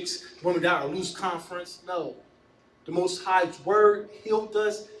go to Jake's Women Down or Loose Conference. No. The Most High's word healed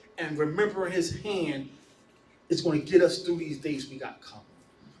us, and remembering his hand is going to get us through these days we got coming.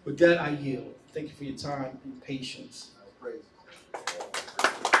 With that, I yield. Thank you for your time and patience.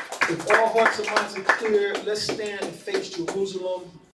 If all hearts and minds are clear, let's stand and face Jerusalem.